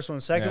was the first one.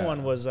 The second Yeah.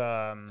 one was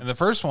And the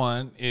first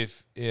one,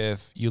 if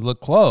you look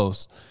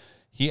close,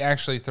 he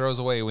actually throws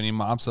away when he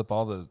mops up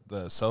all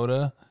the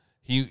soda.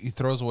 He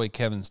throws away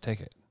Kevin's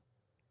ticket.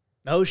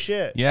 oh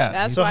shit. Yeah.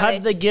 That's So why how they-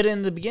 did they get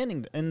in the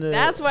beginning?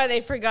 That's why they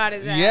forgot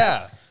his ass.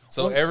 Yeah.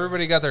 So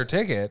everybody got their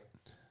ticket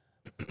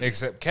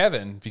except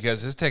Kevin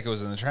because his ticket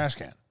was in the trash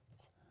can.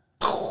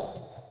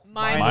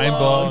 Mind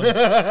blown.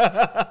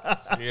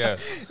 Yeah.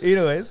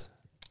 Anyways,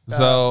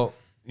 So,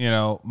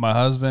 my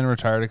husband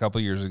retired a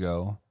couple years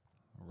ago.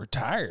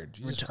 Retired.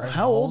 Jesus Christ.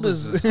 How old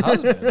is this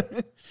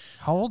husband?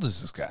 How old is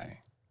this guy?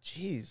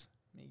 jeez,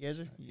 you guys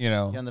are You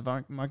know, you on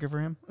the market for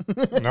him?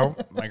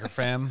 Nope.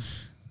 microfam.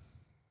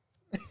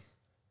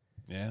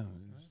 Yeah.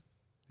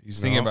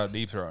 He's thinking about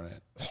deep throwing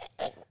it.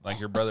 Like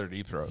your brother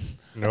deep throat.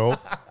 Nope.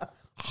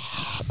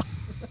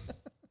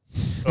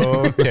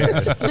 Okay.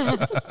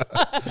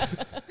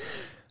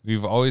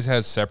 We've always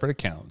had separate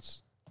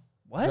accounts.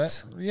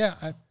 What?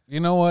 You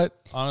know what?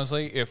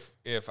 Honestly, if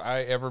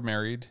I ever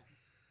married,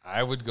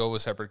 I would go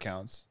with separate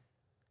accounts.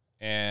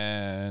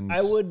 And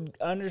I would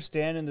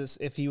understand in this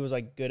if he was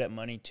like good at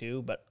money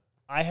too, but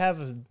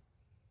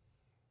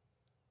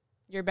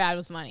You're bad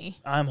with money.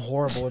 I'm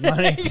horrible with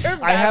money.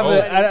 I have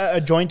a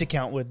joint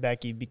account with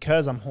Becky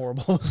because I'm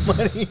horrible with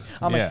money.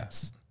 I'm like,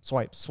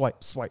 swipe,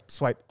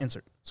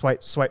 insert.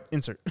 Swipe,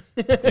 insert.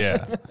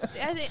 Yeah.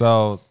 I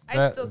still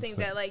think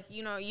that, like,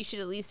 you know, you should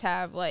at least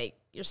have, like,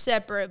 you're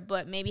separate,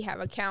 but maybe have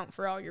account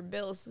for all your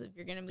bills if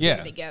you're going to be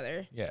living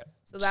together. Yeah.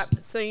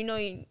 So you know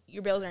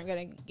your bills aren't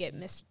going to get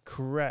missed.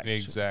 Correct.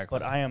 Exactly.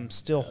 But I am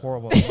still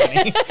horrible with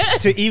money.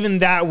 So even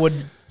that would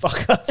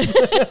fuck us.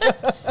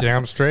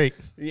 Damn straight.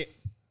 Yeah,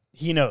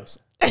 he knows.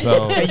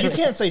 So Hey, you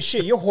can't say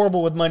shit. You're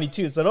horrible with money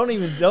too. So don't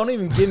even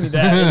give me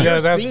that.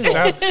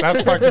 Yeah,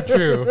 that's fucking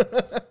true.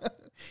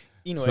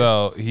 Anyways.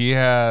 So he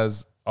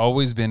has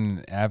always been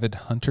an avid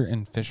hunter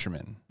and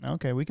fisherman.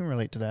 Okay, we can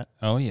relate to that.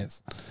 Oh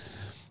yes.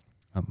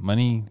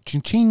 Money,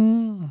 ching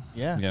ching.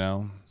 Yeah. You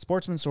know,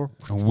 Sportsman store.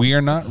 we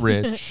are not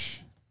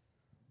rich,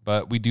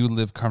 but we do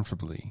live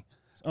comfortably.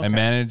 Okay. I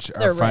manage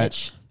They're our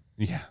rich.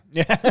 Yeah.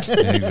 Yeah.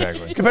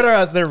 Exactly. Compared to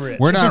us, they're rich.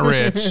 We're not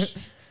rich,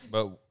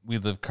 but we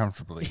live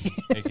comfortably.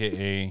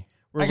 AKA,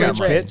 We're I got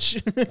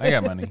rich, money. bitch. I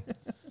got money.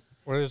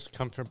 What does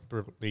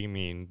comfortably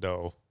mean,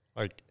 though?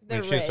 Like,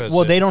 They're when she rich. says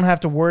Well, it- they don't have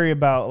to worry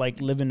about like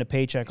living to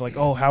paycheck. Like,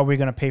 oh, how are we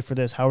gonna pay for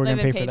this? How are we gonna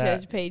Living pay for paycheck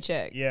that? to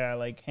paycheck. Yeah,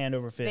 like hand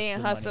over fist. They ain't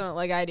with money. hustling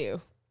like I do.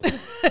 Yeah,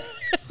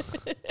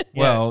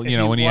 Well, if you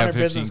know, when you want have a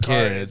 15 business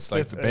card, kids, it's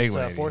like the big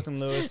lady. Fourth and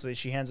Lewis, so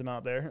she hands them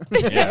out there.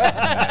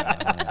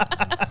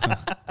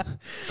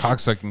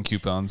 Cocksucking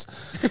coupons.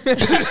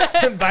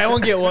 Buy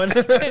one, get one.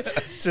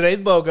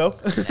 Today's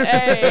BOGO.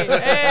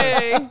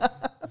 Hey.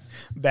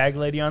 Bag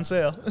lady on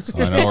sale. So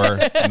I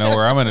know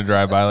where I'm going to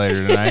drive by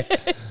later tonight.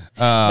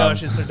 No,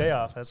 it's her day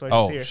off. That's why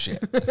she's here.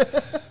 Shit.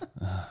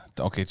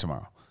 Okay,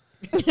 tomorrow.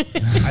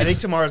 I think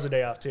tomorrow's a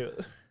day off too.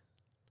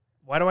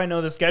 Why do I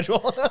know the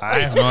schedule?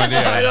 I have no idea.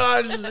 I know.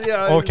 I just,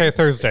 Okay,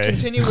 Thursday.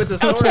 Continue with the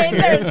story. Okay,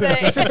 here.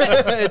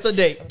 Thursday. It's a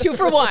date. 2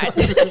 for 1.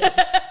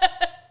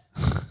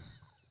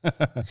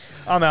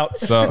 I'm out.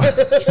 So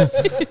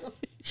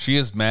she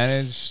has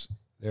managed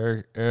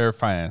their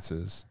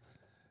finances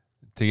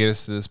to get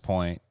us to this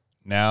point.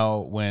 Now,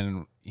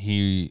 when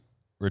he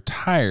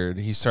retired,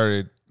 he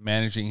started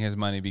managing his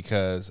money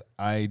because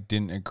I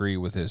didn't agree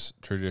with his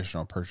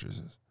traditional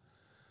purchases.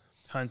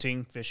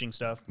 Hunting, fishing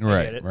stuff. I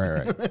get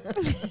Right, it.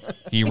 right.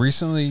 He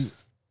recently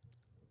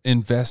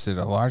invested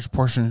a large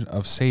portion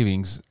of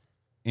savings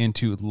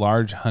into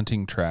large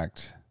hunting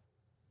tract.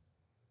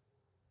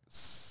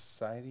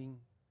 Sighting.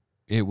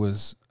 It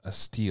was a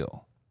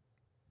steal.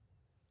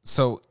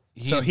 So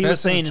he was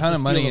saying a ton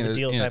it's of a money steal of a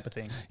deal in type of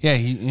thing. Yeah,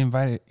 he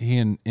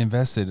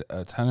invested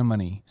a ton of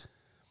money,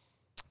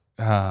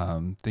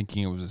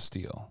 thinking it was a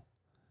steal,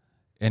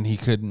 and he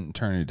couldn't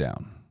turn it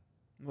down.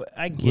 Well,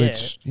 I get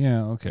it.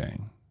 Yeah, okay.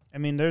 I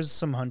mean, there's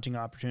some hunting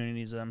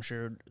opportunities that I'm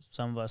sure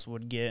some of us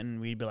would get,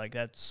 and we'd be like,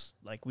 that's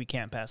like, we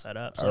can't pass that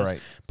up. So All that's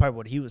right. probably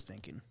what he was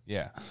thinking.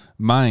 Yeah.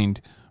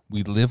 Mind,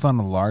 we live on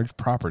a large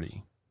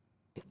property.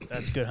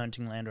 That's good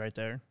hunting land right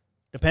there.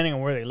 Depending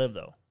on where they live,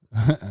 though.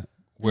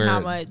 Where, How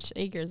much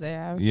acres they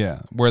have.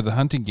 Yeah, where the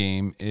hunting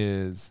game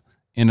is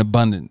in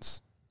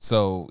abundance.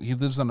 So he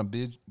lives on a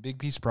big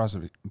piece of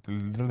property.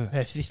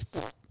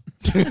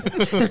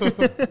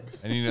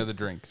 I need another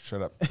drink.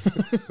 Shut up.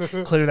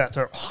 Clear that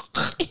throat.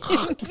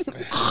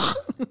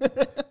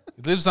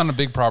 He lives on a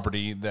big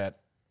property that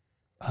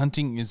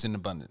hunting is in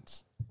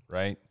abundance,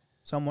 right?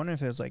 So I'm wondering if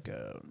there's like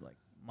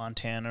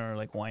Montana or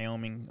like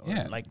Wyoming or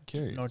like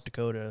curious. North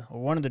Dakota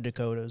or one of the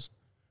Dakotas.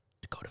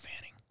 Dakota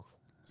Fanning.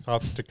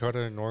 South Dakota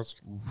and North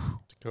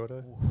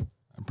Dakota.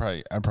 I'd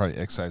probably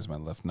excise my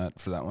left nut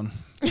for that one.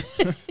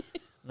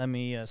 Let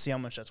me see how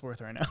much that's worth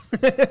right now.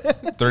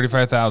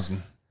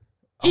 35,000.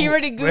 He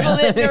already Googled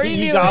it. He already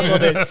knew.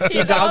 Goggled it.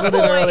 He's goggled on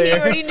it point. earlier. He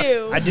already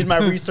knew. I did my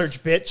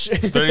research, bitch.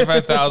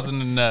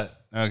 35,000 a nut.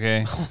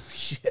 Okay. Oh,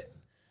 shit.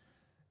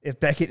 If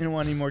Becky didn't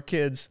want any more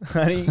kids,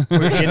 honey,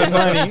 we're getting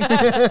money.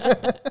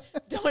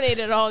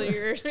 Donated all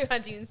your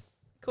hunting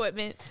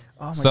equipment.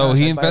 Oh my So gosh,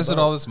 he I'd buy a invested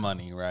boat. all this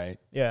money, right?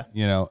 Yeah.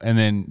 You know, and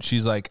then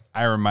she's like,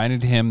 I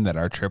reminded him that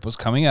our trip was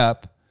coming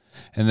up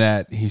and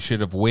that he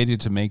should have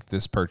waited to make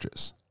this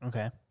purchase.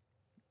 Okay.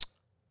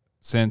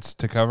 Since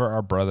to cover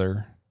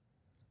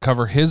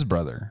his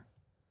brother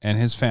and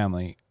his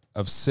family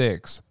of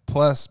 6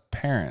 plus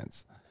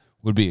parents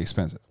would be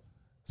expensive.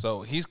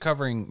 So he's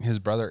covering his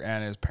brother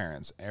and his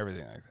parents,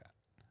 everything like that.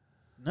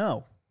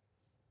 No.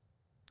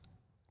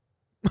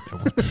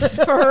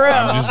 For real.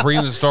 I'm just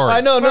reading the story.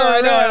 I know.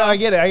 I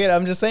get it.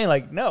 I'm just saying,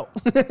 like, no.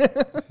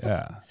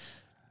 Yeah.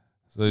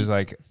 So he's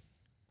like,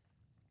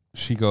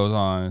 she goes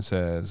on and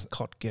says,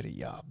 Called get a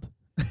job.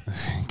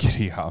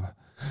 giddy up.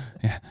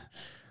 Yeah.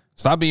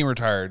 Stop being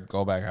retired.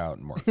 Go back out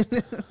and work.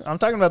 I'm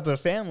talking about the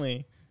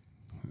family.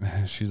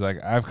 She's like,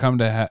 I've come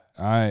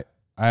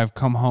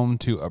home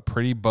to a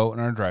pretty boat in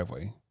our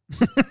driveway.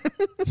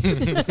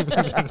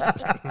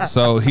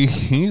 So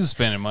he's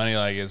spending money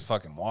like it's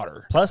fucking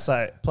water. Plus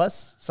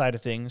side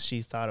of things,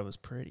 she thought it was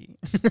pretty.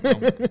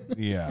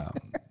 Yeah.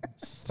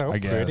 So I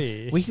guess.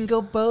 pretty. We can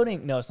go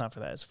boating. No, it's not for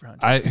that. It's for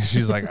hunting.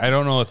 She's like, I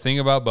don't know a thing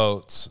about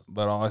boats,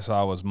 but all I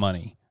saw was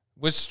money,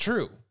 which is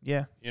true.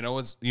 Yeah. You know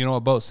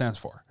what boat stands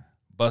for?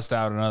 Bust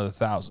out another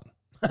 1,000.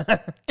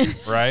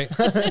 Right?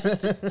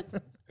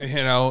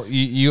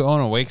 You own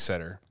a wake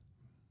setter.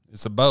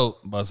 It's a boat,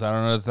 bust out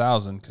another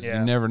 1,000 because you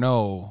never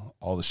know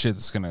all the shit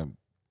that's gonna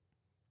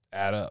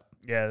add up.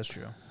 Yeah, that's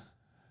true.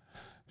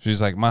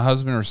 She's like, my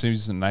husband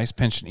receives a nice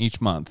pension each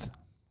month.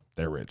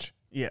 They're rich.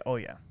 Yeah. Oh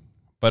yeah.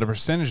 But a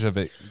percentage of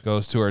it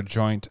goes to our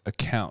joint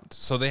account.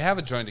 So they have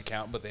a joint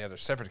account, but they have their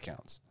separate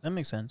accounts. That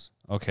makes sense.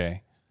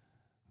 Okay.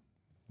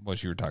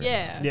 What you were talking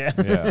about. Yeah.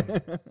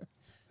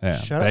 Yeah.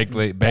 Shut bag up,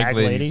 bag bag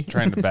ladies lady.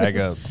 trying to bag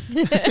up.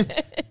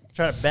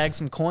 Trying to bag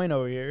some coin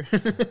over here.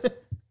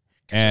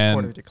 And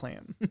quarter to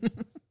clam.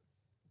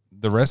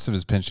 the rest of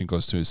his pension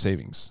goes to his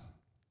savings.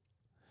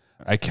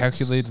 I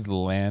calculated the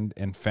land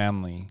and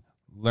family.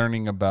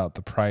 Learning about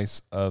the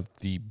price of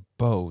the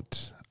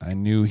boat, I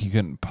knew he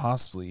couldn't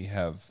possibly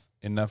have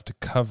enough to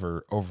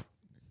cover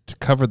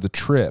the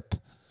trip,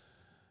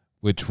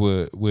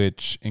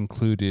 which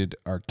included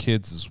our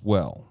kids as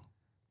well.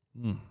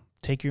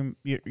 Take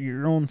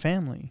your own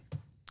family.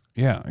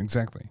 Yeah,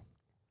 exactly.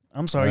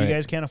 I'm sorry, Right. you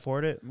guys can't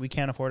afford it. We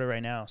can't afford it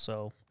right now.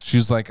 So She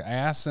was like, I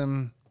asked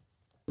him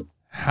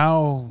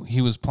how he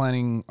was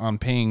planning on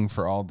paying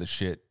for all this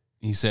shit.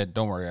 He said,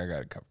 don't worry, I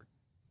got it covered.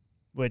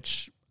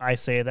 which I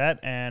say that,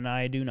 and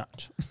I do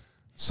not.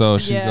 So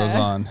she goes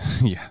on.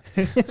 Yeah.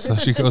 So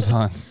she goes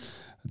on.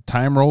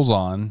 Time rolls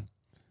on.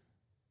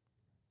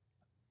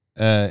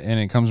 And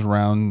it comes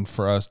around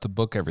for us to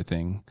book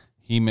everything.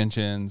 He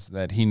mentions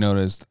that he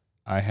noticed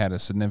I had a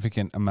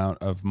significant amount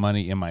of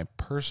money in my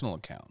personal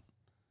account.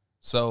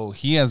 So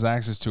he has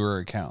access to her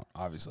account,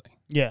 obviously.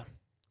 Yeah.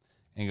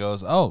 And he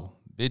goes, oh,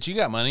 bitch, you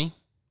got money.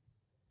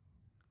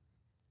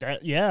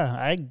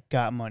 I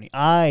got money.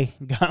 I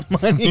got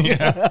money.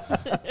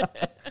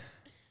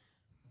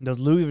 Those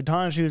Louis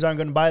Vuitton shoes aren't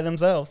going to buy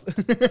themselves.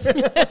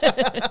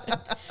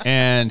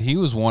 And he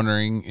was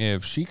wondering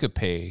if she could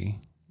pay,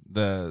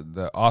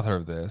 the author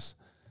of this,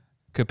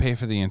 could pay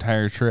for the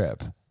entire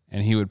trip,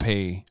 and he would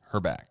pay her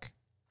back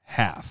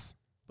half.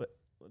 But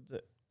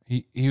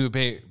He would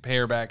pay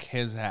her back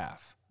his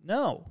half.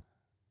 no.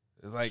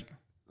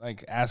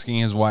 Like asking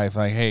his wife,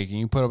 like, hey, can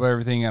you put up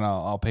everything and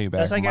I'll pay you back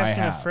That's like my asking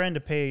half. a friend to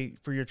pay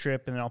for your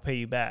trip and then I'll pay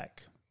you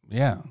back.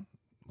 Yeah.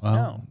 Well,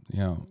 No. you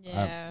know,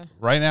 Yeah.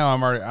 right now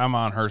I'm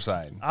on her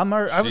side. I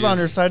was on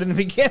her side in the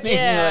beginning.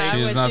 Yeah. She I'm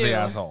is with not the you.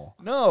 asshole.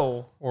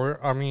 No.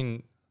 Or, I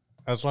mean,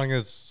 as long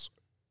as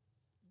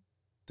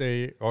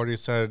they already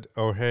said,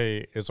 oh,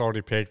 hey, it's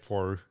already paid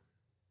for,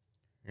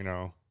 you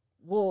know.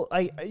 Well,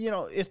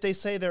 if they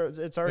say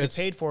it's already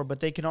paid for, but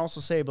they can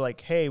also say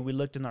like, hey, we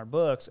looked in our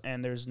books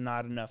and there's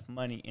not enough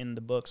money in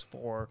the books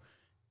for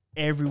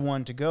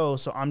everyone to go.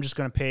 So I'm just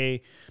going to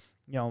pay,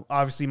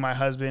 obviously my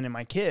husband and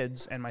my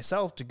kids and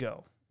myself to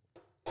go.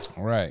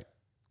 Right.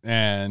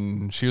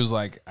 And she was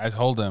like, I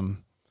told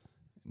him,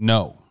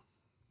 no.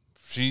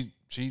 She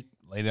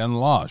laid down the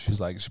law.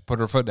 She's like, she put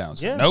her foot down.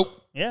 Said, nope.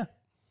 Yeah.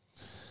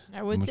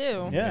 I would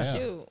too. Yeah.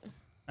 Shoot.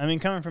 I mean,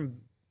 coming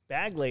from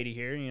bag lady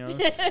here,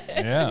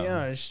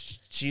 Yeah.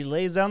 she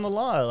lays down the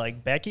law.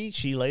 Like Becky,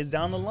 she lays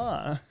down the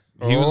law.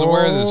 He was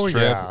aware of this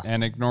trip yeah.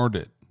 and ignored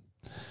it.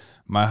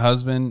 My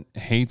husband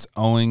hates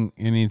owing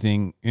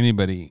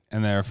anybody,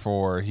 and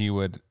therefore he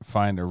would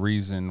find a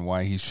reason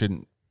why he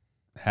shouldn't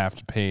have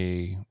to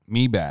pay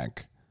me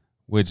back,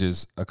 which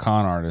is a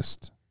con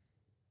artist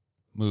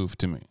move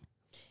to me.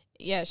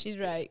 Yeah, she's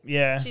right.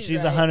 Yeah, she's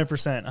 100%.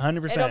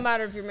 100%. It don't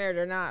matter if you're married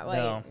or not.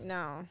 Like,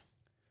 no.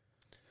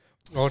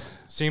 Well, it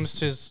seems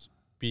to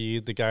be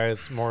the guy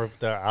is more of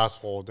the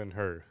asshole than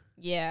her.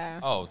 Yeah.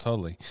 Oh,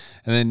 totally.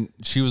 And then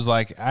she was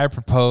like, I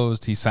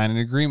proposed, he signed an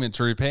agreement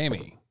to repay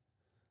me.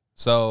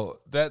 So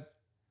that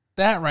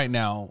right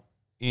now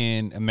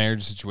in a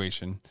marriage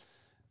situation,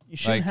 you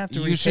shouldn't have to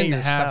repay you shouldn't your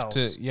have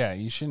spouse.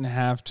 you shouldn't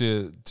have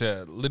to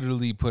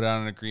literally put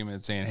out an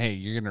agreement saying, hey,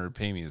 you're going to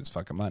repay me this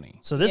fucking money.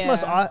 So this Yeah.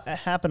 must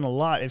happen a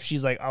lot if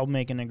she's like, I'll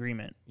make an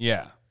agreement.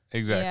 Yeah,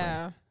 exactly.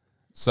 Yeah.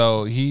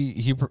 So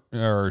she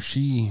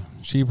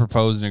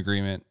proposed an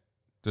agreement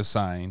to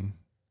sign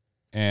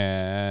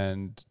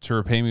and to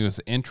repay me with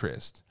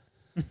interest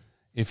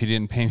if he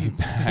didn't pay me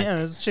back. Yeah,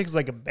 this chick's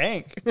like a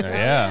bank.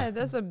 Yeah.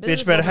 That's a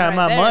business. Bitch better have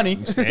my money.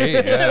 Hey,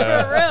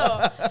 yeah.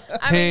 For real.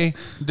 Hey,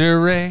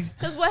 DeRay,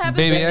 Because what happens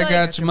baby, if, I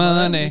got your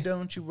money.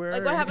 Don't you worry.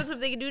 Like, what happens if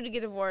they do to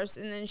get divorced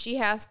and then she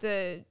has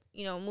to,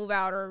 move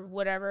out or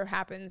whatever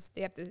happens?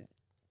 They have to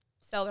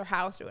sell their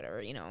house or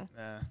whatever, She's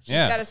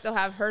Yeah. got to still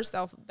have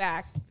herself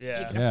back. Yeah.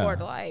 She can Yeah.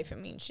 afford life. I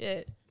mean,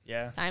 shit.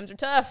 Yeah. Times are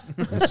tough.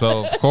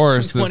 So, of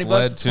course, this 20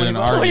 led bucks, to an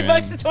 20 argument.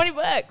 $20 is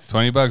 $20.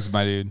 $20,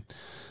 my dude.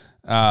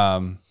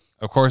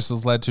 Of course,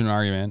 this led to an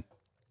argument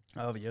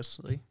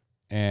Obviously.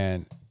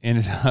 and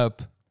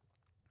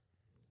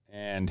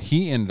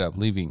he ended up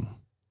leaving.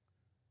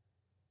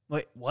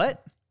 Wait,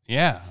 what?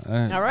 Yeah.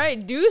 All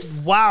right,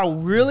 deuce. Wow,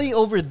 really?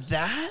 Over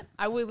that?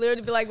 I would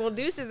literally be like, well,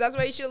 deuces, that's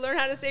why you should learn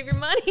how to save your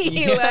money.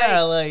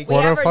 Yeah, like we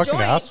what have a our fucking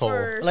joint asshole.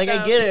 for Like,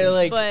 stuff, I get it.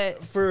 Like,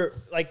 but for,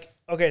 like,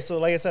 okay, so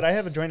like I said, I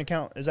have a joint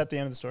account. Is that the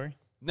end of the story?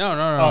 No.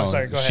 Oh,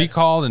 sorry, go She ahead.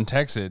 called and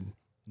texted,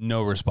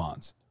 no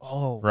response.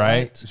 Oh,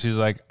 Right? what? She's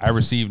like, I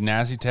received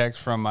nasty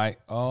text from my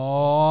shit.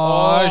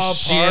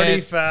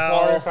 Party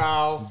foul.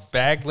 foul.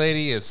 Bag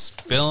lady is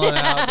spilling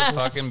out the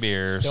fucking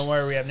beers. Don't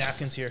worry, we have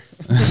napkins here.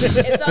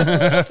 it's on the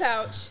little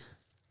pouch.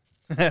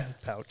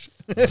 Pouch.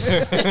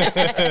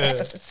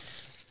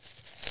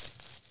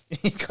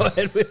 Go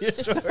ahead with your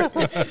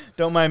story.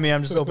 Don't mind me,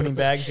 I'm just opening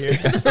bags here.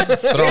 Throw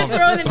Throwing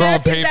the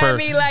napkins at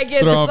me like it's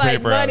Throw like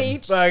paper at money.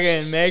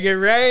 Fucking make it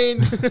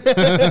rain.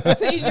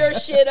 Clean your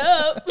shit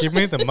up. Give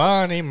me the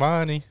money.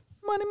 Money,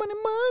 money,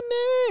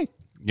 money.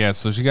 Yeah,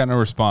 so she got no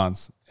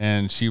response,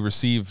 and she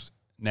received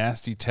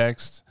nasty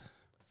text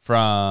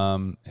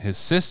from his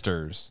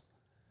sisters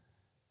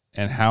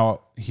and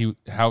how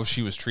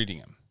she was treating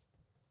him.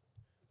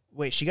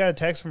 Wait, she got a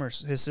text from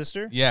his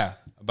sister? Yeah,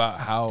 about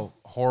how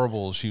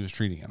horrible she was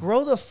treating him.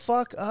 Grow the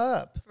fuck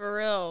up. For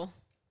real.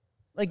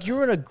 Like,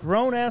 you're a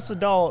grown-ass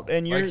adult,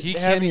 and you're Like he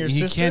having your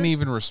sister? can't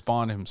even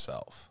respond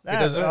himself. It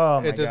doesn't,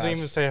 oh my it doesn't gosh.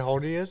 even say how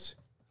old he is.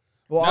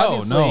 Well, No,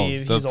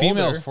 obviously, the he's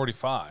female's older.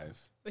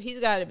 45. But he's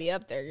got to be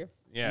up there.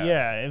 Yeah.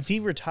 Yeah, if he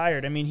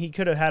retired, I mean, he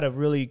could have had a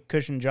really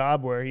cushion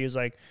job where he was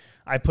like,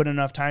 I put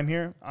enough time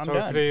here, I'm so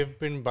done. could he have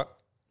been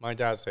my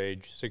dad's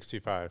age,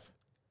 65?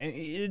 And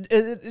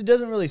it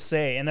doesn't really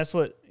say, and that's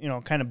what,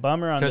 kind of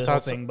bummer on this whole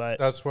thing, but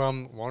that's what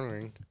I'm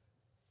wondering.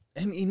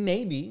 I mean,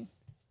 maybe.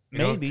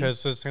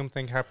 Because the same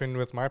thing happened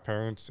with my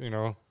parents.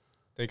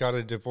 They got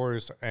a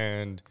divorce,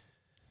 and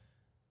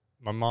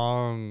my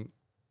mom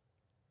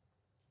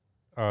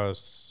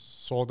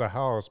sold the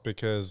house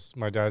because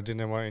my dad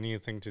didn't want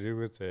anything to do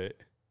with it.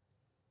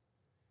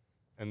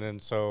 And then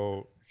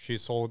so she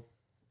sold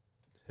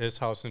his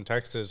house in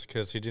Texas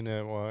because he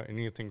didn't want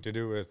anything to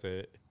do with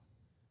it.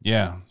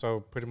 Yeah. So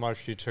pretty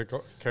much she took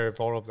care of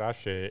all of that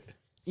shit.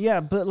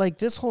 Yeah, but like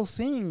this whole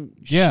thing.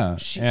 Yeah.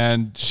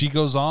 And she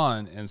goes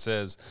on and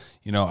says,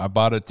 I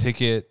bought a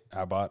ticket.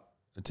 I bought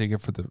a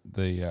ticket for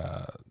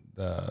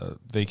the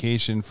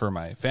vacation for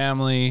my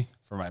family,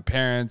 for my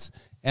parents,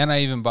 and I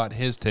even bought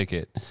his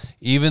ticket,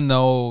 even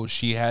though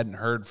she hadn't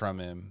heard from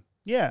him.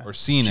 Yeah. Or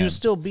seen him. She was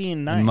still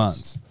being nice. In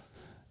months.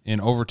 In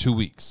over 2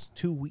 weeks.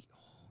 2 weeks.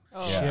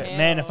 Oh, Yeah.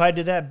 Man, if I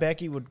did that,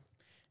 Becky would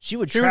She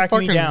track would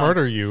me fucking down.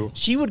 murder you.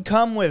 She would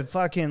come with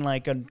fucking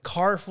like a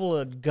car full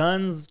of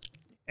guns,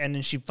 and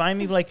then she'd find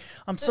me like,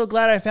 I'm so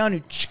glad I found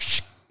you.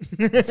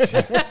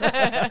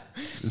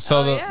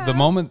 So the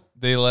moment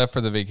they left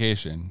for the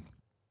vacation,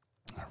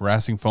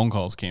 harassing phone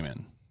calls came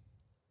in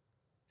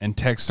and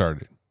text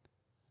started.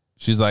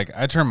 She's like,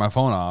 I turned my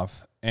phone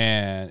off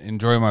and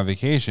enjoyed my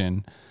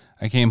vacation.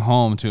 I came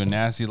home to a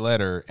nasty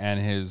letter and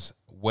his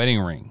wedding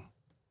ring.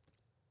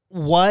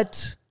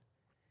 What?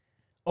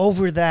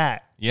 Over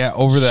that. Yeah,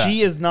 over that.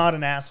 She is not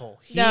an asshole.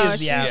 He No, is the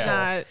she's asshole.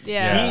 not.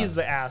 Yeah. He's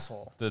the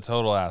asshole. The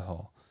total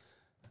asshole.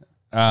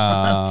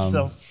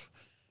 So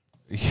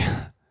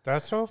Yeah.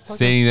 That's so fucking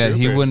Saying that he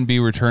stupid. wouldn't be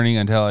returning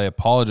until I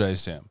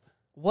apologized to him.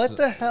 what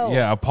the hell?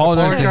 Yeah,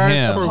 apologize to Apologize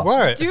him. for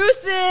what?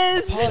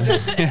 Deuces.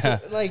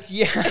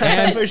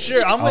 Yeah, for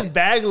sure. I'm with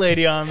Bag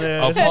Lady on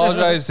this.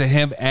 Apologize to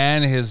him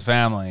and his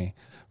family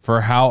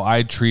for how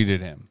I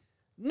treated him.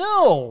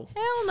 No.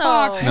 Hell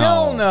no.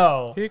 Hell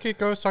no. He could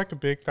go suck a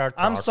big fat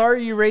cock. I'm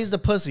sorry you raised a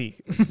pussy.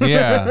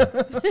 Yeah.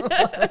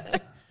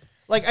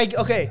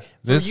 Okay. for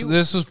This you-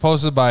 this was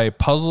posted by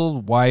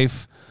Puzzled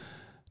Wife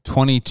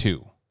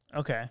 22.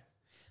 Okay.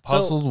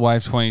 Puzzled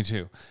Wife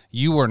 22.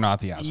 You are not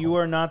the asshole. You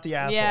are not the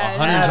asshole. Yeah,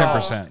 at all.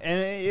 110%.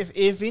 And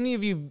if any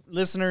of you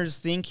listeners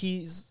think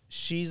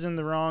she's in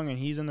the wrong and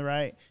he's in the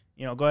right,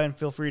 go ahead and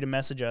feel free to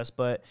message us.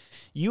 But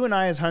you and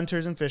I, as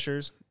hunters and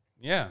fishers,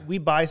 Yeah. we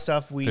buy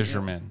stuff.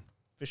 Fishermen.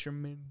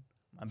 Fishermen.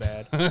 My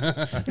bad.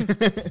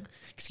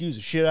 Excuse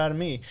the shit out of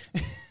me.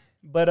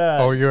 But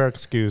Oh, you're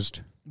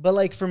excused. But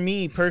like for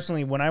me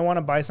personally, when I want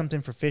to buy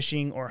something for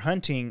fishing or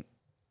hunting,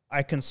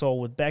 I consult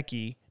with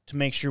Becky to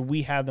make sure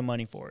we have the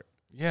money for it.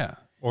 Yeah.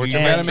 Or you to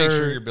gotta make make sure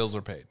sure- your bills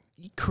are paid.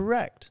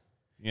 Correct.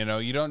 You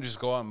don't just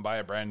go out and buy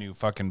a brand new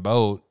fucking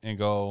boat and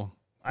go,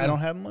 I don't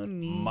have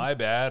money. my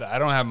bad. I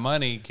don't have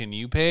money. Can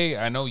you pay?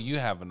 I know you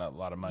have a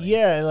lot of money.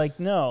 Yeah, like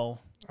no.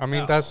 I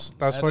mean, No. that's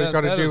what you That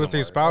got to do doesn't with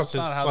these work. That's spouses.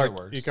 not how Like that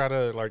works. you got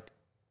to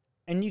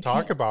And you talk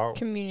can't- about.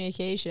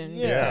 Communication.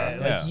 Yeah,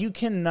 Yeah. like you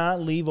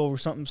cannot leave over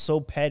something so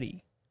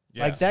petty.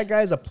 Yeah. Like that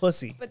guy's a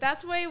pussy. But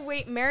that's the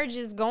way marriage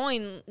is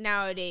going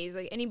nowadays.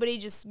 Like anybody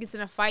just gets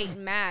in a fight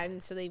and mad,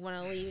 and so they want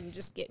to leave and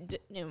just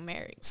get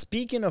married.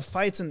 Speaking of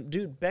fights, and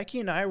dude, Becky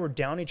and I were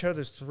down each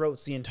other's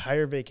throats the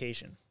entire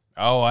vacation.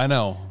 Oh, I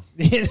know.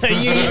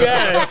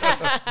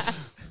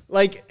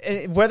 Like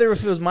whether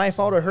if it was my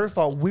fault or her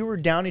fault, we were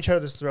down each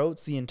other's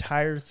throats the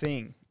entire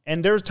thing.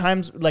 And there was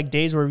times like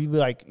days where we'd be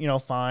like,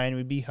 fine,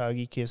 we'd be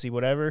huggy, kissy,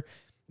 whatever.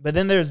 But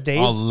then there's days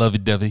all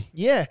lovey-dovey.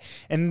 Yeah,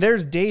 and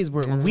there's days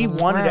where we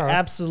wanted to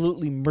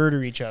absolutely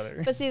murder each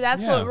other. But see,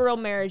 that's what real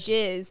marriage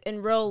is,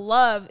 and real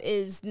love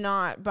is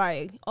not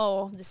by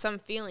some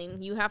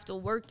feeling. You have to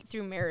work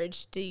through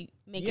marriage to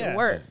make it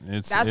work.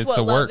 That's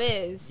what love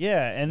is.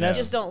 Yeah, and you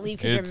just don't leave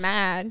because you're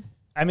mad.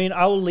 I mean,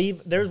 I will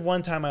leave. There's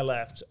one time I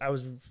left. I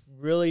was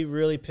really,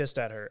 really pissed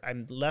at her. I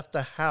left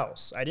the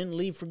house. I didn't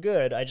leave for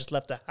good. I just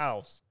left the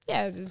house.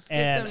 Yeah,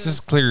 and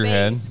just clear your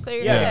head.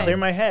 Clear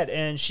my head.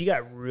 And she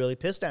got really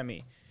pissed at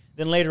me.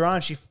 Then later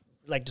on, she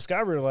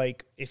discovered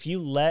if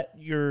you let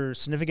your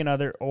significant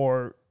other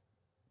or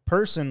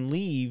person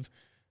leave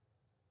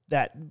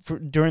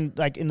during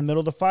in the middle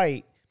of the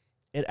fight,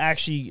 it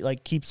actually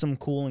keeps them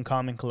cool and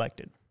calm and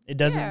collected. It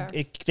doesn't.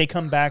 They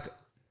come back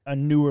a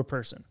newer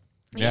person.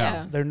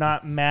 Yeah. They're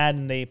not mad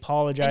and they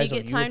apologize. And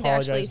you get time to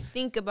actually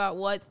think about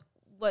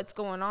what's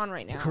going on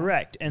right now.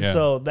 Correct. And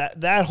so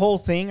that whole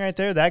thing right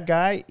there, that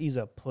guy, he's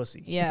a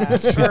pussy. Yeah.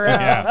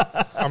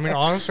 Yeah. I mean,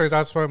 honestly,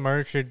 that's what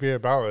marriage should be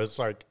about. It's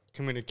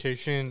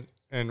communication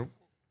and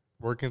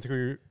working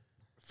through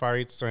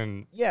fights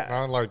and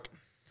not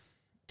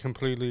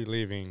completely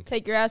leaving.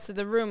 Take your ass to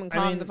the room and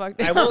calm the fuck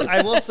down.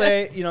 I will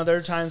say, there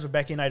are times where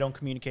Becky and I don't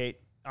communicate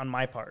on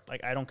my part.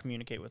 I don't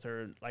communicate with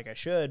her like I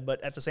should,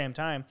 but at the same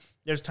time,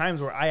 there's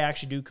times where I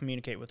actually do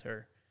communicate with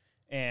her.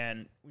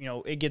 And,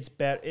 it gets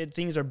better.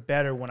 Things are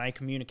better when I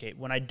communicate.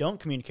 When I don't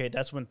communicate,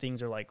 that's when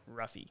things are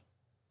roughy.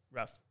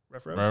 Rocky.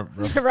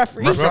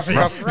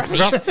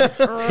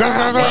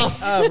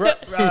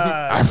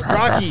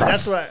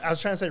 That's what I was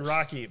trying to say.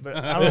 Rocky, but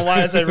I don't know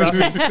why I said Ruffy.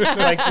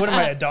 What am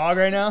I, a dog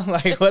right now?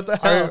 What the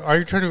hell? Are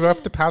you trying to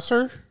rough the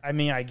passer? I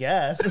mean, I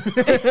guess.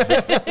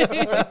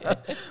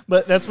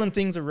 But that's when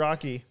things are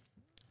rocky.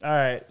 All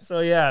right,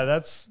 so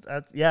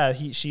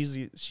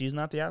she's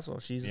not the asshole.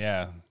 She's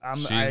not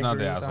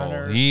the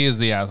asshole. He is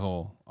the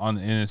asshole in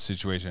a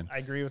situation. I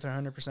agree with her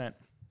 100%.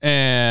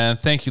 And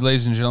thank you,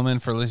 ladies and gentlemen,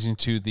 for listening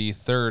to the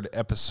 3rd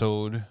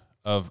episode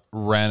of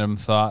Random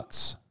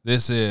Thoughts.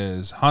 This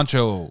is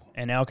Honcho.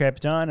 And El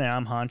Capitan, and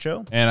I'm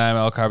Honcho. And I'm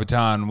El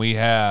Capitan. We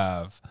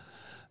have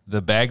the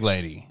Bag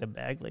Lady. The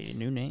Bag Lady,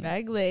 new name.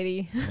 Bag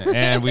Lady.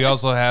 And we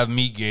also have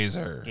Meat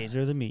Gazer.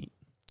 Gazer the Meat.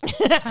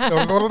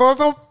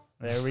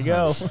 There we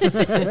go.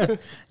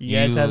 You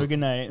guys have a good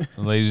night.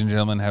 Ladies and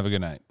gentlemen, have a good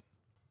night.